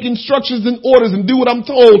I take instructions and orders and do what I'm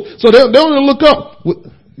told. So they don't even look up.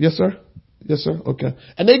 Yes, sir. Yes, sir. Okay.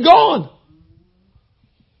 And they're gone.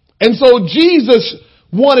 And so Jesus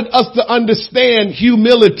wanted us to understand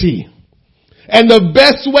humility. And the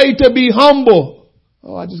best way to be humble.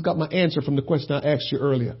 Oh, I just got my answer from the question I asked you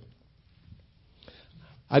earlier.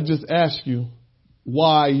 I just asked you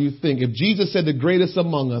why you think, if Jesus said the greatest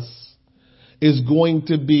among us is going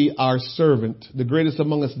to be our servant, the greatest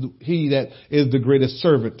among us, he that is the greatest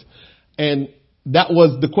servant. And that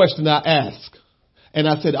was the question I asked. And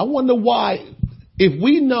I said, I wonder why, if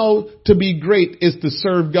we know to be great is to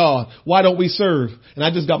serve God, why don't we serve? And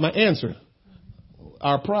I just got my answer.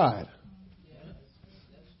 Our pride.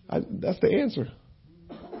 That's the answer.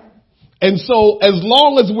 And so as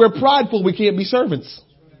long as we're prideful, we can't be servants.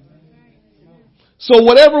 So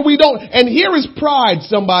whatever we don't, and here is pride,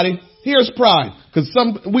 somebody. Here's pride. Because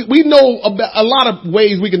we know about a lot of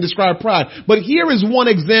ways we can describe pride. But here is one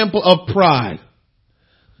example of pride.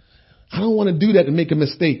 I don't want to do that and make a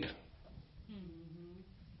mistake.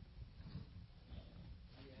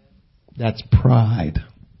 That's pride.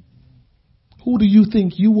 Who do you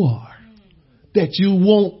think you are? That you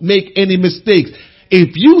won't make any mistakes.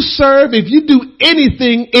 If you serve, if you do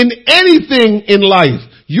anything in life,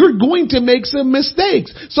 you're going to make some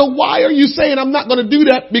mistakes. So why are you saying I'm not going to do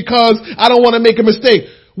that because I don't want to make a mistake?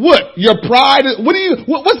 What? Your pride?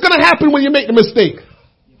 What's going to happen when you make the mistake?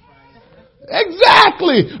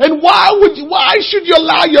 Exactly. And why should you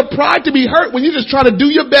allow your pride to be hurt when you're just trying to do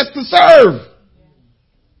your best to serve?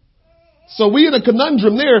 So we in a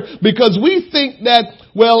conundrum there because we think that,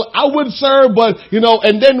 well, I would serve, but,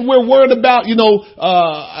 and then we're worried about,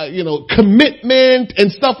 commitment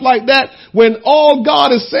and stuff like that. When all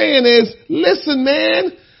God is saying is, listen,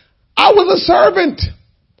 man, I was a servant.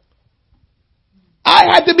 I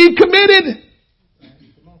had to be committed.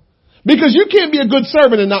 Because you can't be a good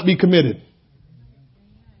servant and not be committed.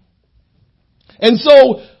 And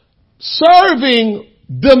so serving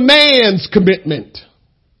demands commitment.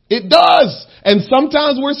 It does. And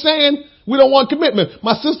sometimes we're saying we don't want commitment.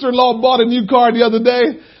 My sister-in-law bought a new car the other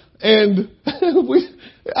day and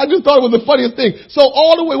I just thought it was the funniest thing. So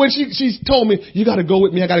all the way when she told me, you got to go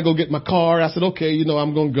with me. I got to go get my car. I said, okay,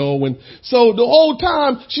 I'm going to go. And so the whole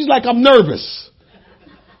time she's like, I'm nervous.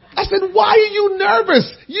 I said, why are you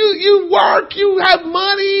nervous? You work, you have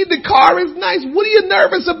money, the car is nice. What are you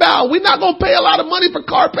nervous about? We're not going to pay a lot of money for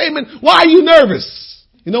car payment. Why are you nervous?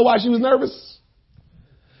 You know why she was nervous?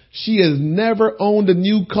 She has never owned a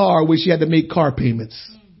new car where she had to make car payments.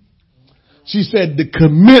 She said the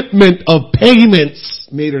commitment of payments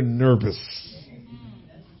made her nervous.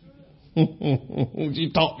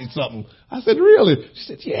 She taught me something. I said, really? She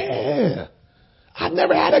said, yeah. I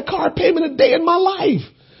never had a car payment a day in my life.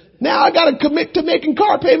 Now I got to commit to making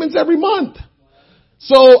car payments every month.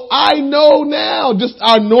 So I know now, just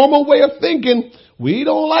our normal way of thinking, we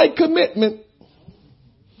don't like commitment.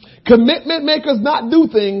 Commitment makes us not do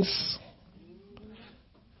things.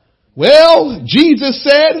 Well, Jesus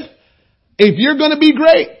said, if you're going to be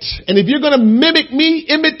great and if you're going to mimic me,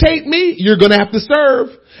 imitate me, you're going to have to serve.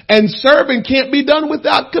 And serving can't be done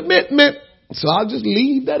without commitment. So I'll just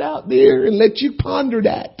leave that out there and let you ponder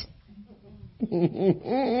that.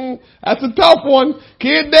 That's a tough one.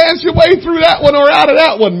 Can't dance your way through that one or out of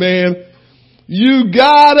that one, man. You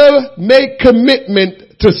gotta make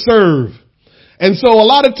commitment to serve. And so a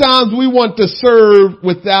lot of times we want to serve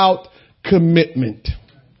without commitment.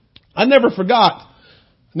 I never forgot.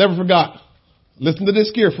 Listen to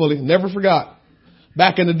this carefully. Never forgot.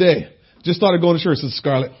 Back in the day, just started going to church, Sister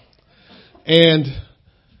Scarlett. And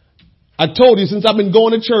I told you, since I've been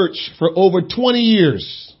going to church for over 20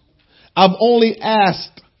 years, I've only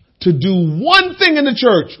asked to do one thing in the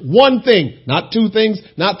church. One thing. Not two things,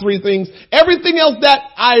 not three things. Everything else that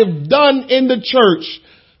I've done in the church,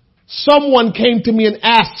 someone came to me and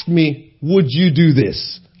asked me, would you do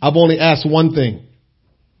this? I've only asked one thing.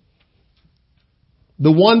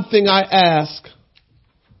 The one thing I ask,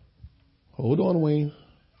 hold on, Wayne.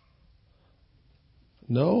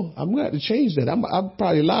 No, I'm going to have to change that. I've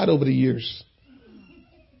probably lied over the years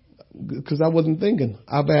because I wasn't thinking.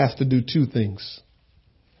 I've asked to do two things.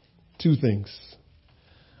 Two things.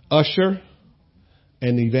 Usher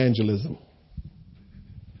and evangelism.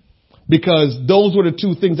 Because those were the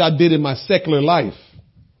two things I did in my secular life.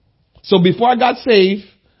 So before I got saved,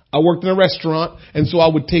 I worked in a restaurant, and so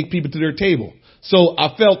I would take people to their table. So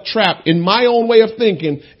I felt trapped in my own way of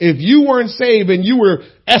thinking. If you weren't saved and you were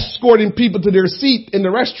escorting people to their seat in the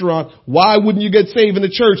restaurant, why wouldn't you get saved in the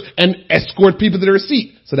church and escort people to their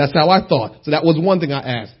seat? So that's how I thought. So that was one thing I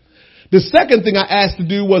asked. The second thing I asked to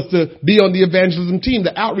do was to be on the evangelism team,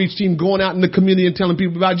 the outreach team, going out in the community and telling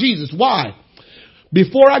people about Jesus. Why?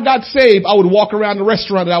 Before I got saved, I would walk around the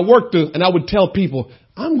restaurant that I worked at and I would tell people,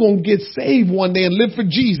 I'm going to get saved one day and live for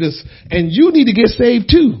Jesus, and you need to get saved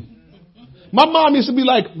too. My mom used to be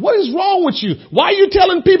like, what is wrong with you? Why are you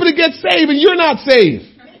telling people to get saved and you're not saved?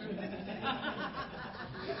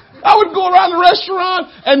 I would go around the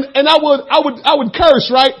restaurant and I would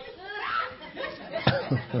curse, right?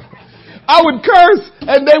 I would curse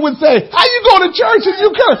and they would say, how you go to church and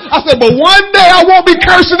you curse? I said, but one day I won't be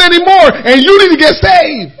cursing anymore and you need to get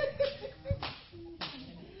saved.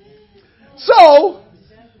 So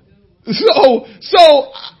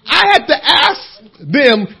I had to ask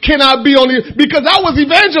them, can I be on the, because I was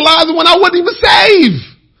evangelizing when I wasn't even saved.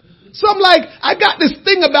 So I'm like, I got this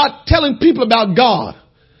thing about telling people about God.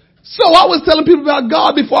 So I was telling people about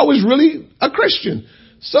God before I was really a Christian.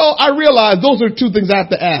 So I realized those are two things I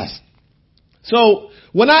have to ask. So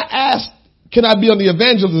when I asked, can I be on the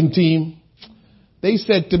evangelism team? They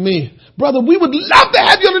said to me, brother, we would love to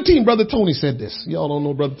have you on the team. Brother Tony said this. Y'all don't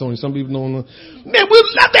know Brother Tony. Some people don't know. Man, we'd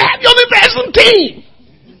love to have you on the evangelism team.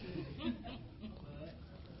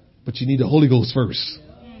 But you need the Holy Ghost first.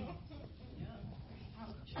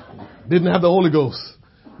 Didn't have the Holy Ghost.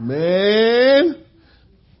 Man,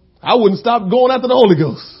 I wouldn't stop going after the Holy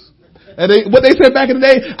Ghost. And what they said back in the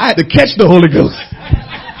day, I had to catch the Holy Ghost.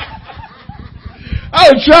 I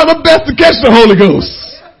I was trying my best to catch the Holy Ghost.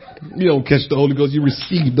 You don't catch the Holy Ghost, you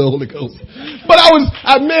receive the Holy Ghost. But I was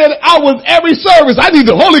every service, I need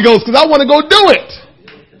the Holy Ghost because I want to go do it.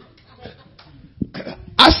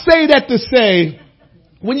 I say that to say,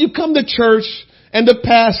 when you come to church and the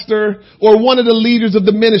pastor or one of the leaders of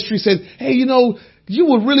the ministry says, hey, you know, you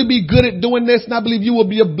will really be good at doing this, and I believe you will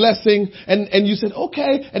be a blessing. And you said,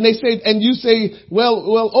 okay. And they say, and you say,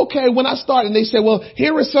 well, okay, when I start, and they say, well,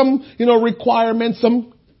 here are some, requirements,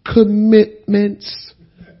 some commitments.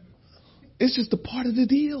 It's just a part of the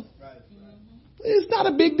deal. It's not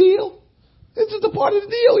a big deal. It's just a part of the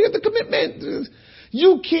deal. Here's the commitment.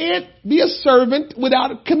 You can't be a servant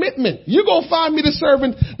without a commitment. You go find me the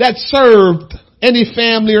servant that served any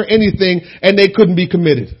family or anything and they couldn't be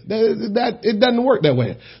committed. It doesn't work that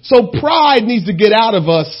way. So pride needs to get out of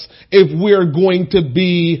us if we're going to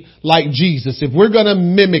be like Jesus, if we're going to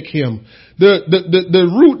mimic him. The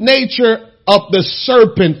root nature of the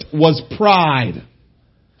serpent was pride.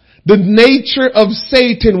 The nature of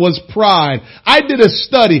Satan was pride. I did a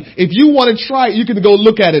study. If you want to try it, you can go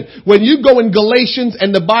look at it. When you go in Galatians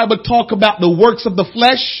and the Bible talk about the works of the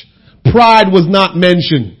flesh, pride was not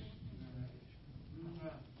mentioned.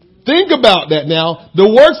 Think about that now. The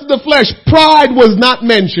works of the flesh, pride was not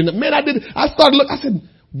mentioned. Man, I started looking, I said,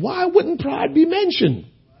 why wouldn't pride be mentioned?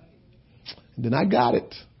 And then I got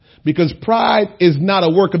it. Because pride is not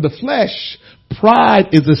a work of the flesh.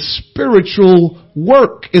 Pride is a spiritual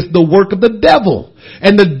work. It's the work of the devil.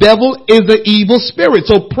 And the devil is an evil spirit.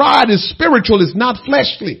 So pride is spiritual. It's not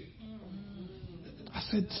fleshly. I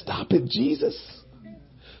said, stop it, Jesus.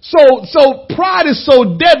 So pride is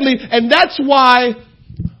so deadly. And that's why,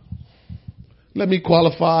 let me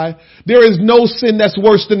qualify, there is no sin that's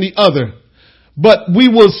worse than the other. But we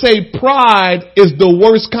will say pride is the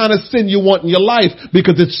worst kind of sin you want in your life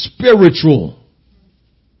because it's spiritual.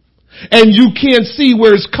 And you can't see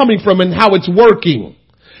where it's coming from and how it's working.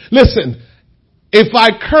 Listen, if I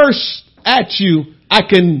curse at you, I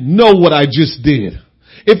can know what I just did.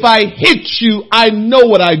 If I hit you, I know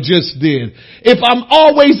what I just did. If I'm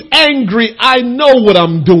always angry, I know what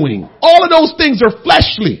I'm doing. All of those things are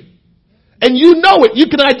fleshly. And you know it. You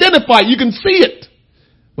can identify it. You can see it.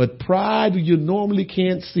 But pride, you normally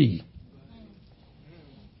can't see.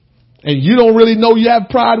 And you don't really know you have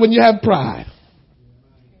pride when you have pride.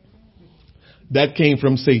 That came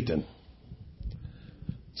from Satan.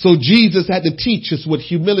 So Jesus had to teach us what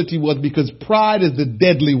humility was because pride is the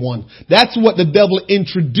deadly one. That's what the devil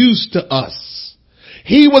introduced to us.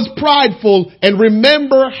 He was prideful, and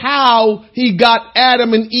remember how he got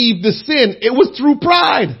Adam and Eve to sin. It was through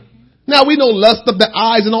pride. Now we know lust of the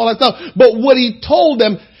eyes and all that stuff, but what he told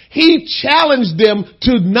them, he challenged them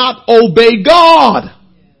to not obey God.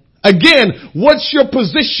 Again, what's your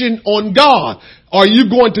position on God? Are you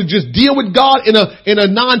going to just deal with God in a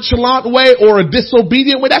nonchalant way or a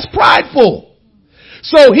disobedient way? That's prideful.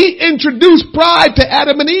 So he introduced pride to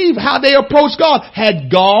Adam and Eve, how they approached God.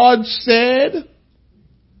 Had God said?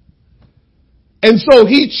 And so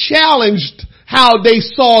he challenged how they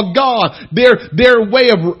saw God, their way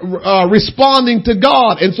of responding to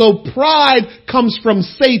God. And so pride comes from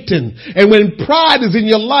Satan. And when pride is in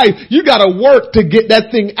your life, you got to work to get that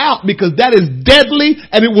thing out because that is deadly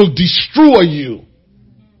and it will destroy you.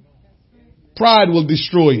 Pride will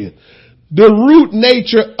destroy you. The root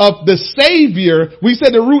nature of the Savior, we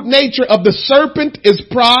said the root nature of the serpent is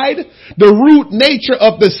pride. The root nature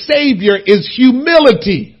of the Savior is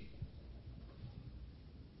humility.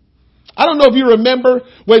 I don't know if you remember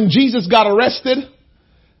when Jesus got arrested,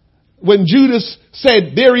 when Judas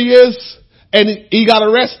said, there he is, and he got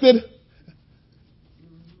arrested.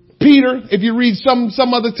 Peter, if you read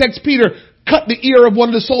some other text, Peter cut the ear of one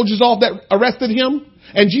of the soldiers off that arrested him.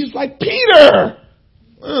 And Jesus like, Peter,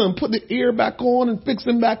 put the ear back on and fix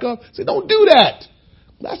him back up. Say, don't do that.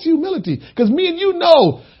 That's humility. Because me and you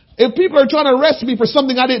know, if people are trying to arrest me for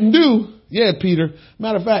something I didn't do, yeah, Peter,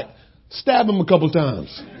 matter of fact, stab him a couple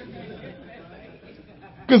times.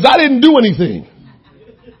 Because I didn't do anything.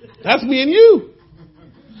 That's me and you.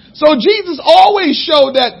 So Jesus always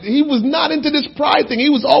showed that he was not into this pride thing. He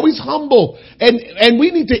was always humble. And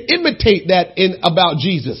we need to imitate that about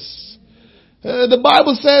Jesus. The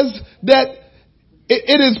Bible says that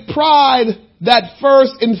it is pride that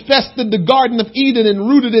first infested the Garden of Eden and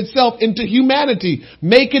rooted itself into humanity,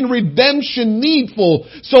 making redemption needful.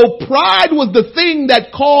 So pride was the thing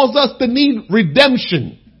that caused us to need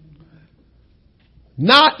redemption.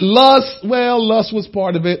 Not lust. Well, lust was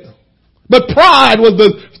part of it. But pride was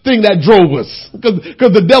the thing that drove us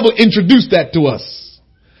because the devil introduced that to us.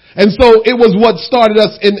 And so it was what started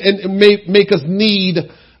us and make us need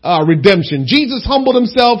redemption. Jesus humbled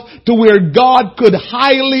himself to where God could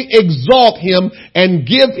highly exalt him and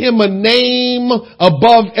give him a name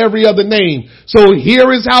above every other name. So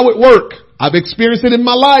here is how it worked. I've experienced it in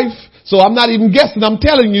my life, so I'm not even guessing. I'm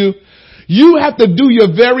telling you, you have to do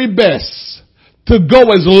your very best to go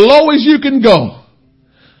as low as you can go.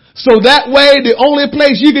 So that way, the only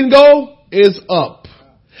place you can go is up.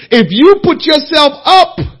 If you put yourself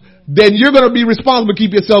up, then you're going to be responsible to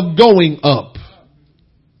keep yourself going up.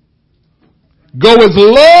 Go as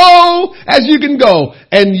low as you can go.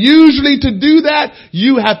 And usually to do that,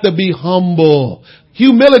 you have to be humble.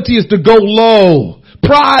 Humility is to go low.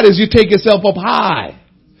 Pride is you take yourself up high.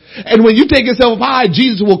 And when you take yourself up high,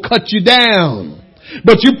 Jesus will cut you down.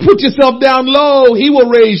 But you put yourself down low, he will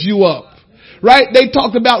raise you up. Right? They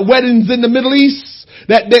talked about weddings in the Middle East.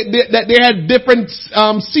 That they had different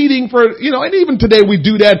seating for, and even today we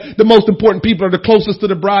do that. The most important people are the closest to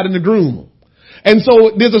the bride and the groom. And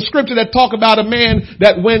so there's a scripture that talk about a man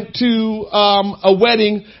that went to a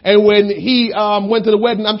wedding, and when he went to the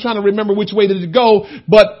wedding, I'm trying to remember which way did it go,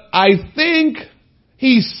 but I think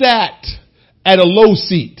he sat at a low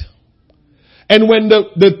seat. And when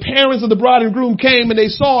the parents of the bride and groom came and they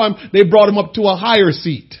saw him, they brought him up to a higher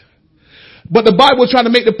seat. But the Bible was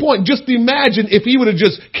trying to make the point. Just imagine if he would have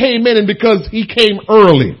just came in and because he came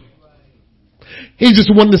early, he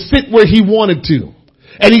just wanted to sit where he wanted to.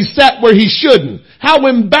 And he sat where he shouldn't. How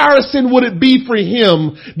embarrassing would it be for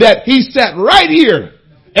him that he sat right here?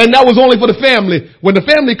 And that was only for the family. When the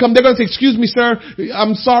family come, they're going to say, excuse me, sir,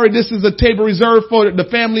 I'm sorry, this is a table reserved for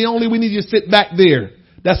the family only. We need you to sit back there.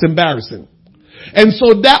 That's embarrassing. And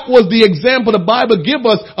so that was the example the Bible give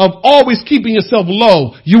us of always keeping yourself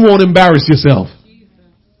low. You won't embarrass yourself.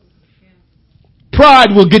 Pride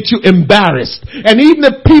will get you embarrassed. And even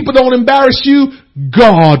if people don't embarrass you,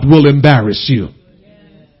 God will embarrass you.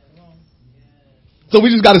 So we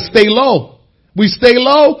just got to stay low. We stay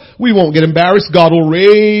low, we won't get embarrassed. God will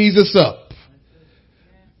raise us up.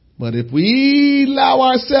 But if we allow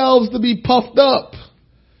ourselves to be puffed up,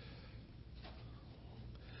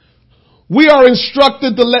 we are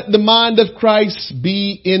instructed to let the mind of Christ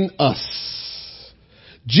be in us.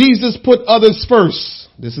 Jesus put others first.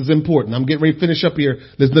 This is important. I'm getting ready to finish up here.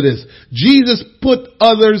 Listen to this. Jesus put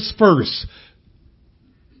others first.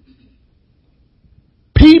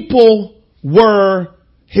 People were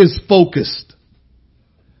his focus.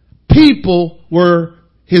 People were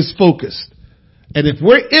his focus. And if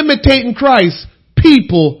we're imitating Christ,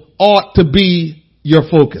 people ought to be your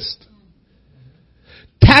focus.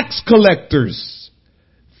 Tax collectors,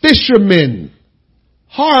 fishermen,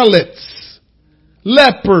 harlots,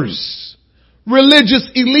 lepers, religious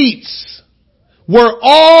elites were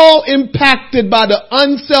all impacted by the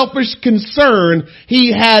unselfish concern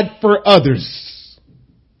he had for others.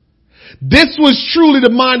 This was truly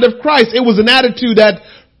the mind of Christ. It was an attitude that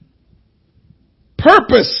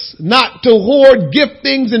purpose not to hoard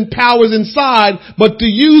giftings and powers inside, but to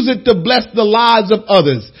use it to bless the lives of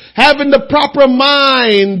others. Having the proper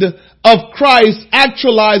mind of Christ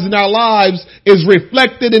actualized in our lives is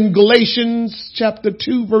reflected in Galatians chapter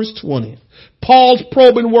 2 verse 20. Paul's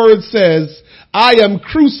probing word says, I am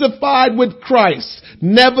crucified with Christ.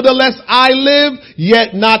 Nevertheless, I live,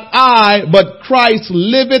 yet not I, but Christ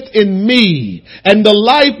liveth in me. And the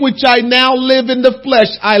life which I now live in the flesh,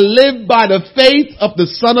 I live by the faith of the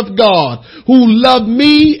Son of God, who loved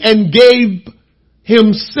me and gave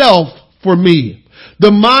himself for me.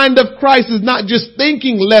 The mind of Christ is not just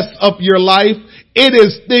thinking less of your life, it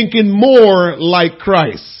is thinking more like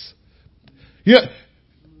Christ. Yeah.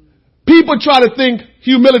 People try to think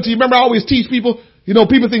humility. Remember, I always teach people,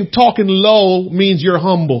 people think talking low means you're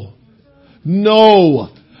humble. No.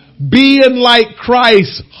 Being like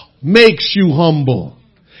Christ makes you humble.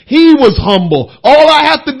 He was humble. All I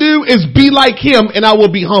have to do is be like him and I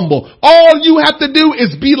will be humble. All you have to do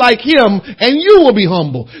is be like him and you will be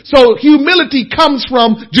humble. So humility comes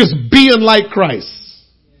from just being like Christ.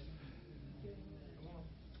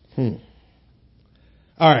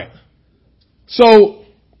 All right. So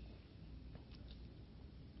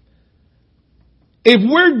if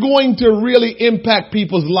we're going to really impact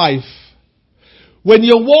people's life, when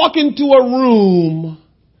you walk into a room,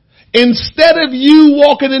 instead of you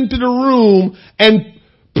walking into the room and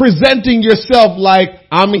presenting yourself like,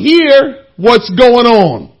 I'm here, what's going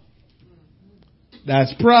on?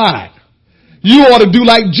 That's pride. You ought to do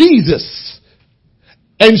like Jesus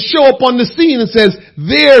and show up on the scene and says,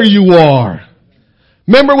 there you are.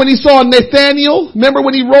 Remember when he saw Nathanael? Remember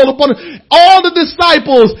when he rolled up on him? All the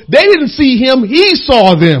disciples, they didn't see him. He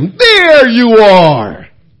saw them. There you are.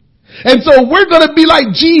 And so we're going to be like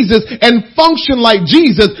Jesus and function like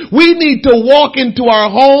Jesus. We need to walk into our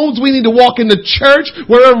homes. We need to walk into church,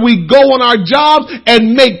 wherever we go on our jobs,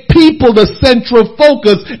 and make people the central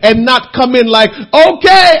focus and not come in like,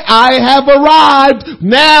 okay, I have arrived.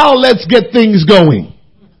 Now let's get things going.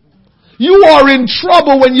 You are in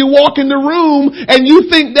trouble when you walk in the room and you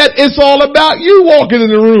think that it's all about you walking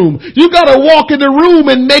in the room. You got to walk in the room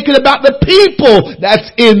and make it about the people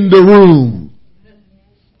that's in the room.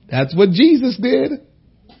 That's what Jesus did.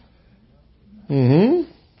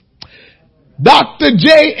 Dr.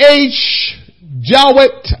 J.H.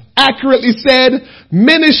 Jowett accurately said,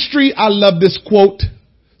 ministry, I love this quote.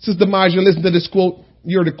 Sister Marjorie, listen to this quote.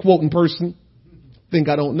 You're the quoting person. Think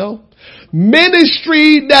I don't know?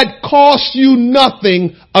 Ministry that costs you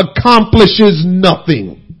nothing accomplishes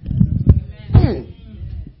nothing.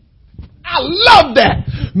 I love that.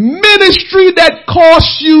 Ministry that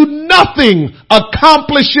costs you nothing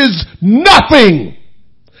accomplishes nothing.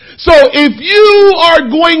 So if you are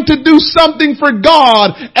going to do something for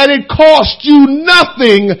God and it costs you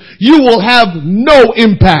nothing, you will have no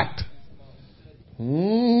impact.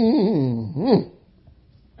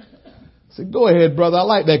 So go ahead, brother. I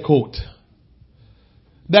like that quote.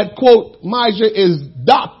 That quote, Major, is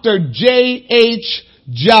Dr. J.H.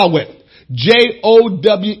 Jowett. Jowett.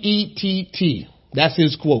 That's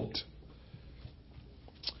his quote.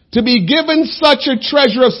 To be given such a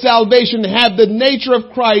treasure of salvation, have the nature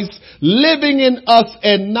of Christ living in us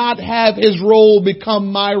and not have his role become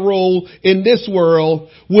my role in this world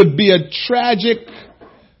would be a tragic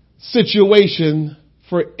situation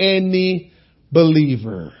for any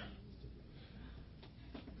believer.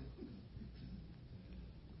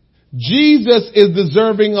 Jesus is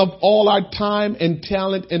deserving of all our time and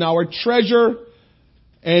talent and our treasure,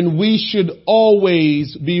 and we should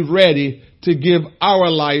always be ready to give our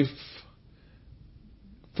life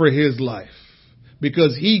for his life,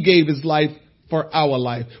 because he gave his life for our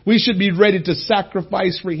life. We should be ready to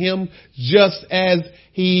sacrifice for him just as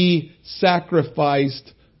he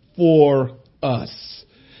sacrificed for us.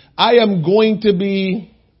 I am going to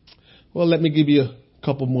be, well, let me give you a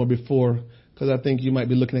couple more before, because I think you might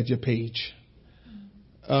be looking at your page.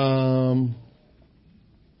 Time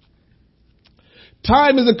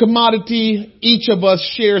is a commodity each of us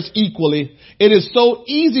shares equally. It is so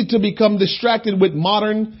easy to become distracted with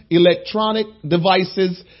modern electronic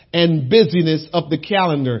devices and busyness of the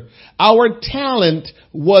calendar. Our talent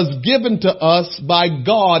was given to us by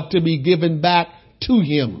God to be given back to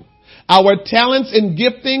him. Our talents and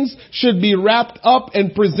giftings should be wrapped up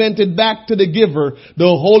and presented back to the giver. The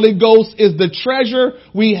Holy Ghost is the treasure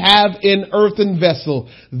we have in earthen vessel.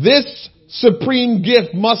 This supreme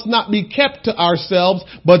gift must not be kept to ourselves,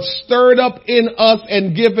 but stirred up in us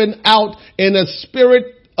and given out in a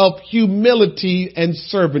spirit of humility and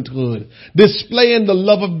servanthood, displaying the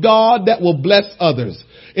love of God that will bless others.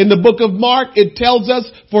 In the book of Mark, it tells us,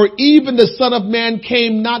 for even the Son of Man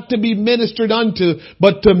came not to be ministered unto,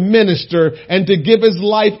 but to minister and to give his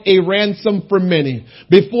life a ransom for many.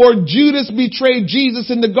 Before Judas betrayed Jesus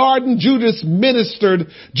in the garden, Jesus ministered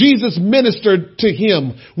to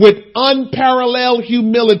him with unparalleled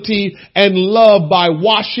humility and love by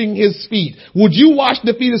washing his feet. Would you wash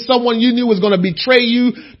the feet of someone you knew was going to betray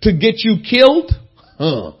you to get you killed?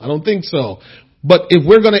 I don't think so. But if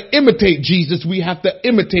we're going to imitate Jesus, we have to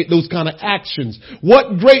imitate those kind of actions.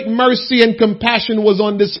 What great mercy and compassion was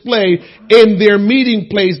on display in their meeting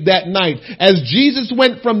place that night. As Jesus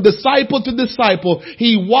went from disciple to disciple,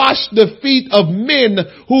 he washed the feet of men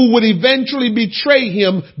who would eventually betray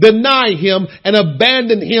him, deny him, and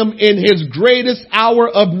abandon him in his greatest hour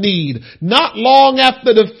of need. Not long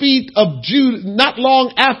after the feet of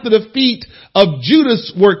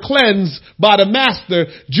Judas were cleansed by the master,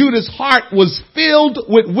 Judas' heart was filled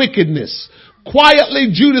with wickedness. Quietly,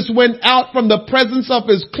 Judas went out from the presence of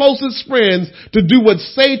his closest friends to do what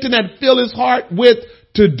Satan had filled his heart with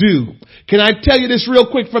to do. Can I tell you this real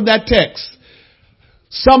quick from that text?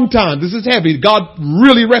 Sometimes, this is heavy. God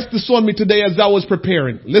really rested this on me today as I was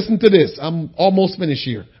preparing. Listen to this. I'm almost finished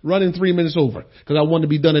here. Running 3 minutes over because I want to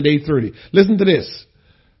be done at 8:30. Listen to this.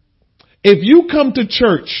 If you come to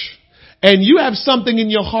church and you have something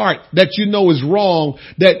in your heart that you know is wrong,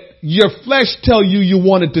 that your flesh tell you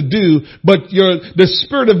wanted to do, but the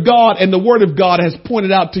Spirit of God and the Word of God has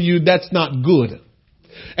pointed out to you that's not good.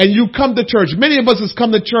 And you come to church. Many of us has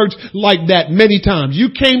come to church like that many times.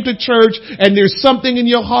 You came to church and there's something in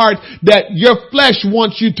your heart that your flesh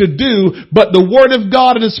wants you to do, but the Word of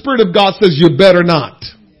God and the Spirit of God says you better not.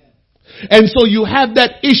 And so you have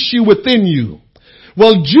that issue within you.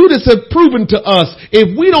 Well, Judas have proven to us,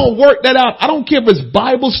 if we don't work that out, I don't care if it's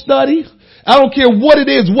Bible study, I don't care what it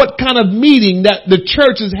is, what kind of meeting that the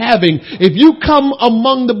church is having. If you come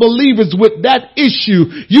among the believers with that issue,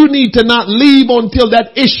 you need to not leave until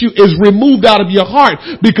that issue is removed out of your heart.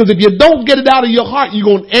 Because if you don't get it out of your heart, you're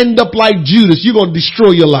going to end up like Judas. You're going to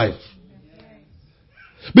destroy your life.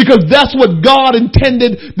 Because that's what God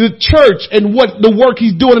intended the church and what the work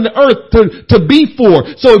he's doing on the earth to be for.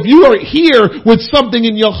 So if you are here with something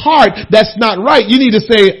in your heart that's not right, you need to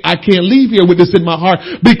say, I can't leave here with this in my heart.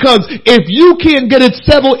 Because if you can't get it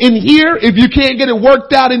settled in here, if you can't get it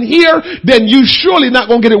worked out in here, then you surely not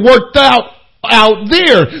going to get it worked out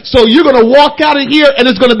there. So you're going to walk out of here and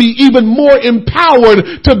it's going to be even more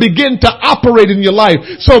empowered to begin to operate in your life.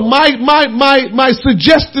 So my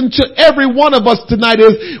suggestion to every one of us tonight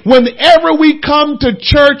is whenever we come to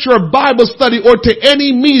church or Bible study or to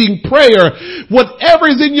any meeting, prayer, whatever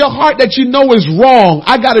is in your heart that you know is wrong,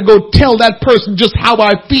 I got to go tell that person just how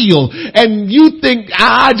I feel. And you think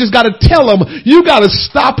I just got to tell them, you got to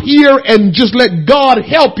stop here and just let God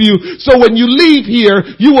help you. So when you leave here,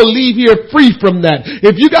 you will leave here free from that.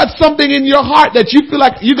 If you got something in your heart that you feel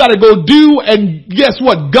like you got to go do, and guess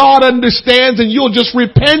what? God understands, and you'll just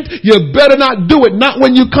repent. You better not do it. Not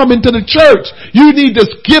when you come into the church. You need to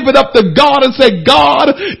give it up to God and say,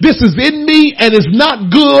 God, this is in me and it's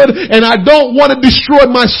not good, and I don't want to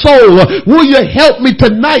destroy my soul. Will you help me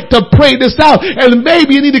tonight to pray this out? And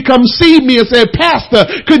maybe you need to come see me and say, Pastor,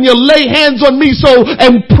 can you lay hands on me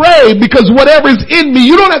and pray? Because whatever is in me,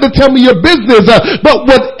 you don't have to tell me your business, but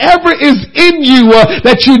whatever is in you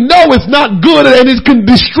that you know is not good and it can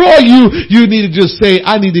destroy you, you need to just say,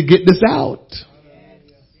 I need to get this out.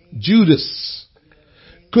 Judas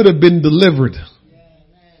could have been delivered.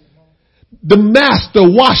 The master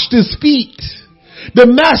washed his feet. The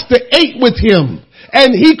master ate with him,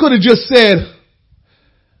 and he could have just said,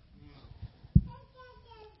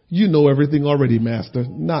 you know everything already, master.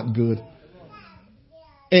 Not good.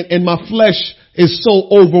 And my flesh is so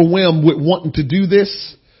overwhelmed with wanting to do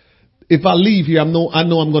this. If I leave here, I know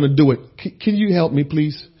I'm going to do it. Can you help me,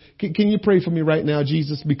 please? Can you pray for me right now,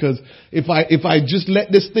 Jesus? Because if I just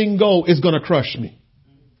let this thing go, it's going to crush me.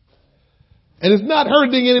 And it's not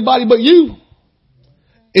hurting anybody but you.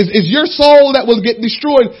 It's your soul that will get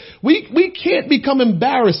destroyed. We can't become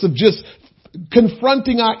embarrassed of just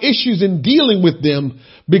confronting our issues and dealing with them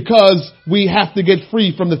because we have to get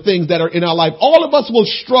free from the things that are in our life. All of us will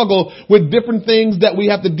struggle with different things that we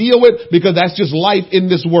have to deal with because that's just life in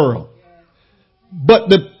this world. But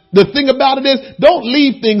the thing about it is, don't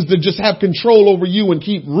leave things that just have control over you and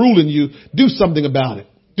keep ruling you. Do something about it.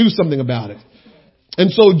 Do something about it.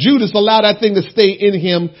 And so Judas allowed that thing to stay in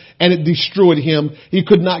him, and it destroyed him. He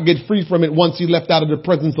could not get free from it once he left out of the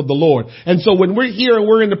presence of the Lord. And so when we're here and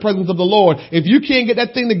we're in the presence of the Lord, if you can't get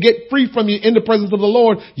that thing to get free from you in the presence of the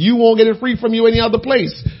Lord, you won't get it free from you any other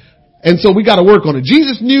place. And so we got to work on it.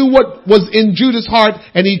 Jesus knew what was in Judas' heart,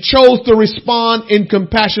 and he chose to respond in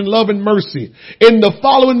compassion, love, and mercy. In the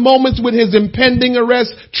following moments with his impending arrest,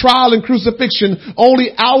 trial, and crucifixion, only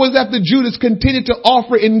hours after Judas continued to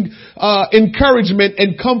offer encouragement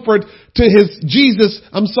and comfort to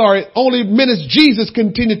only minutes Jesus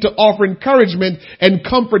continued to offer encouragement and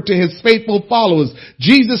comfort to his faithful followers.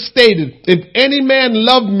 Jesus stated, if any man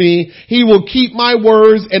love me, he will keep my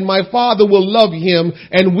words, and my Father will love him,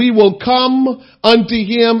 and we will come unto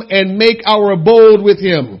him and make our abode with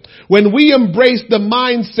him. When we embrace the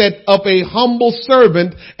mindset of a humble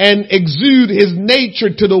servant and exude his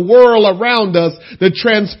nature to the world around us, the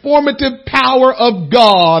transformative power of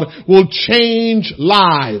God will change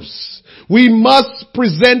lives. We must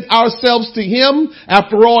present ourselves to him.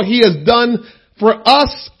 After all, he has done for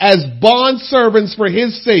us as bond servants for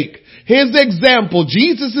his sake. His example,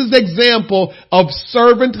 Jesus' example of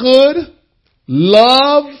servanthood,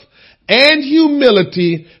 love, and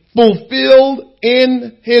humility fulfilled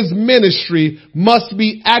in his ministry must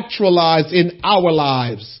be actualized in our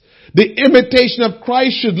lives. The imitation of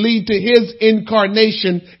Christ should lead to his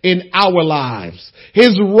incarnation in our lives.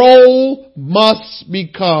 His role must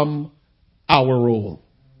become our role.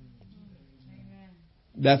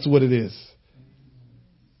 That's what it is.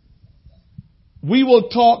 We will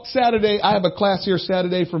talk Saturday. I have a class here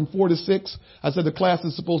Saturday from 4 to 6. I said the class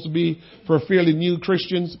is supposed to be for fairly new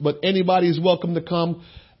Christians, but anybody is welcome to come.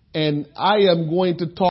 And I am going to talk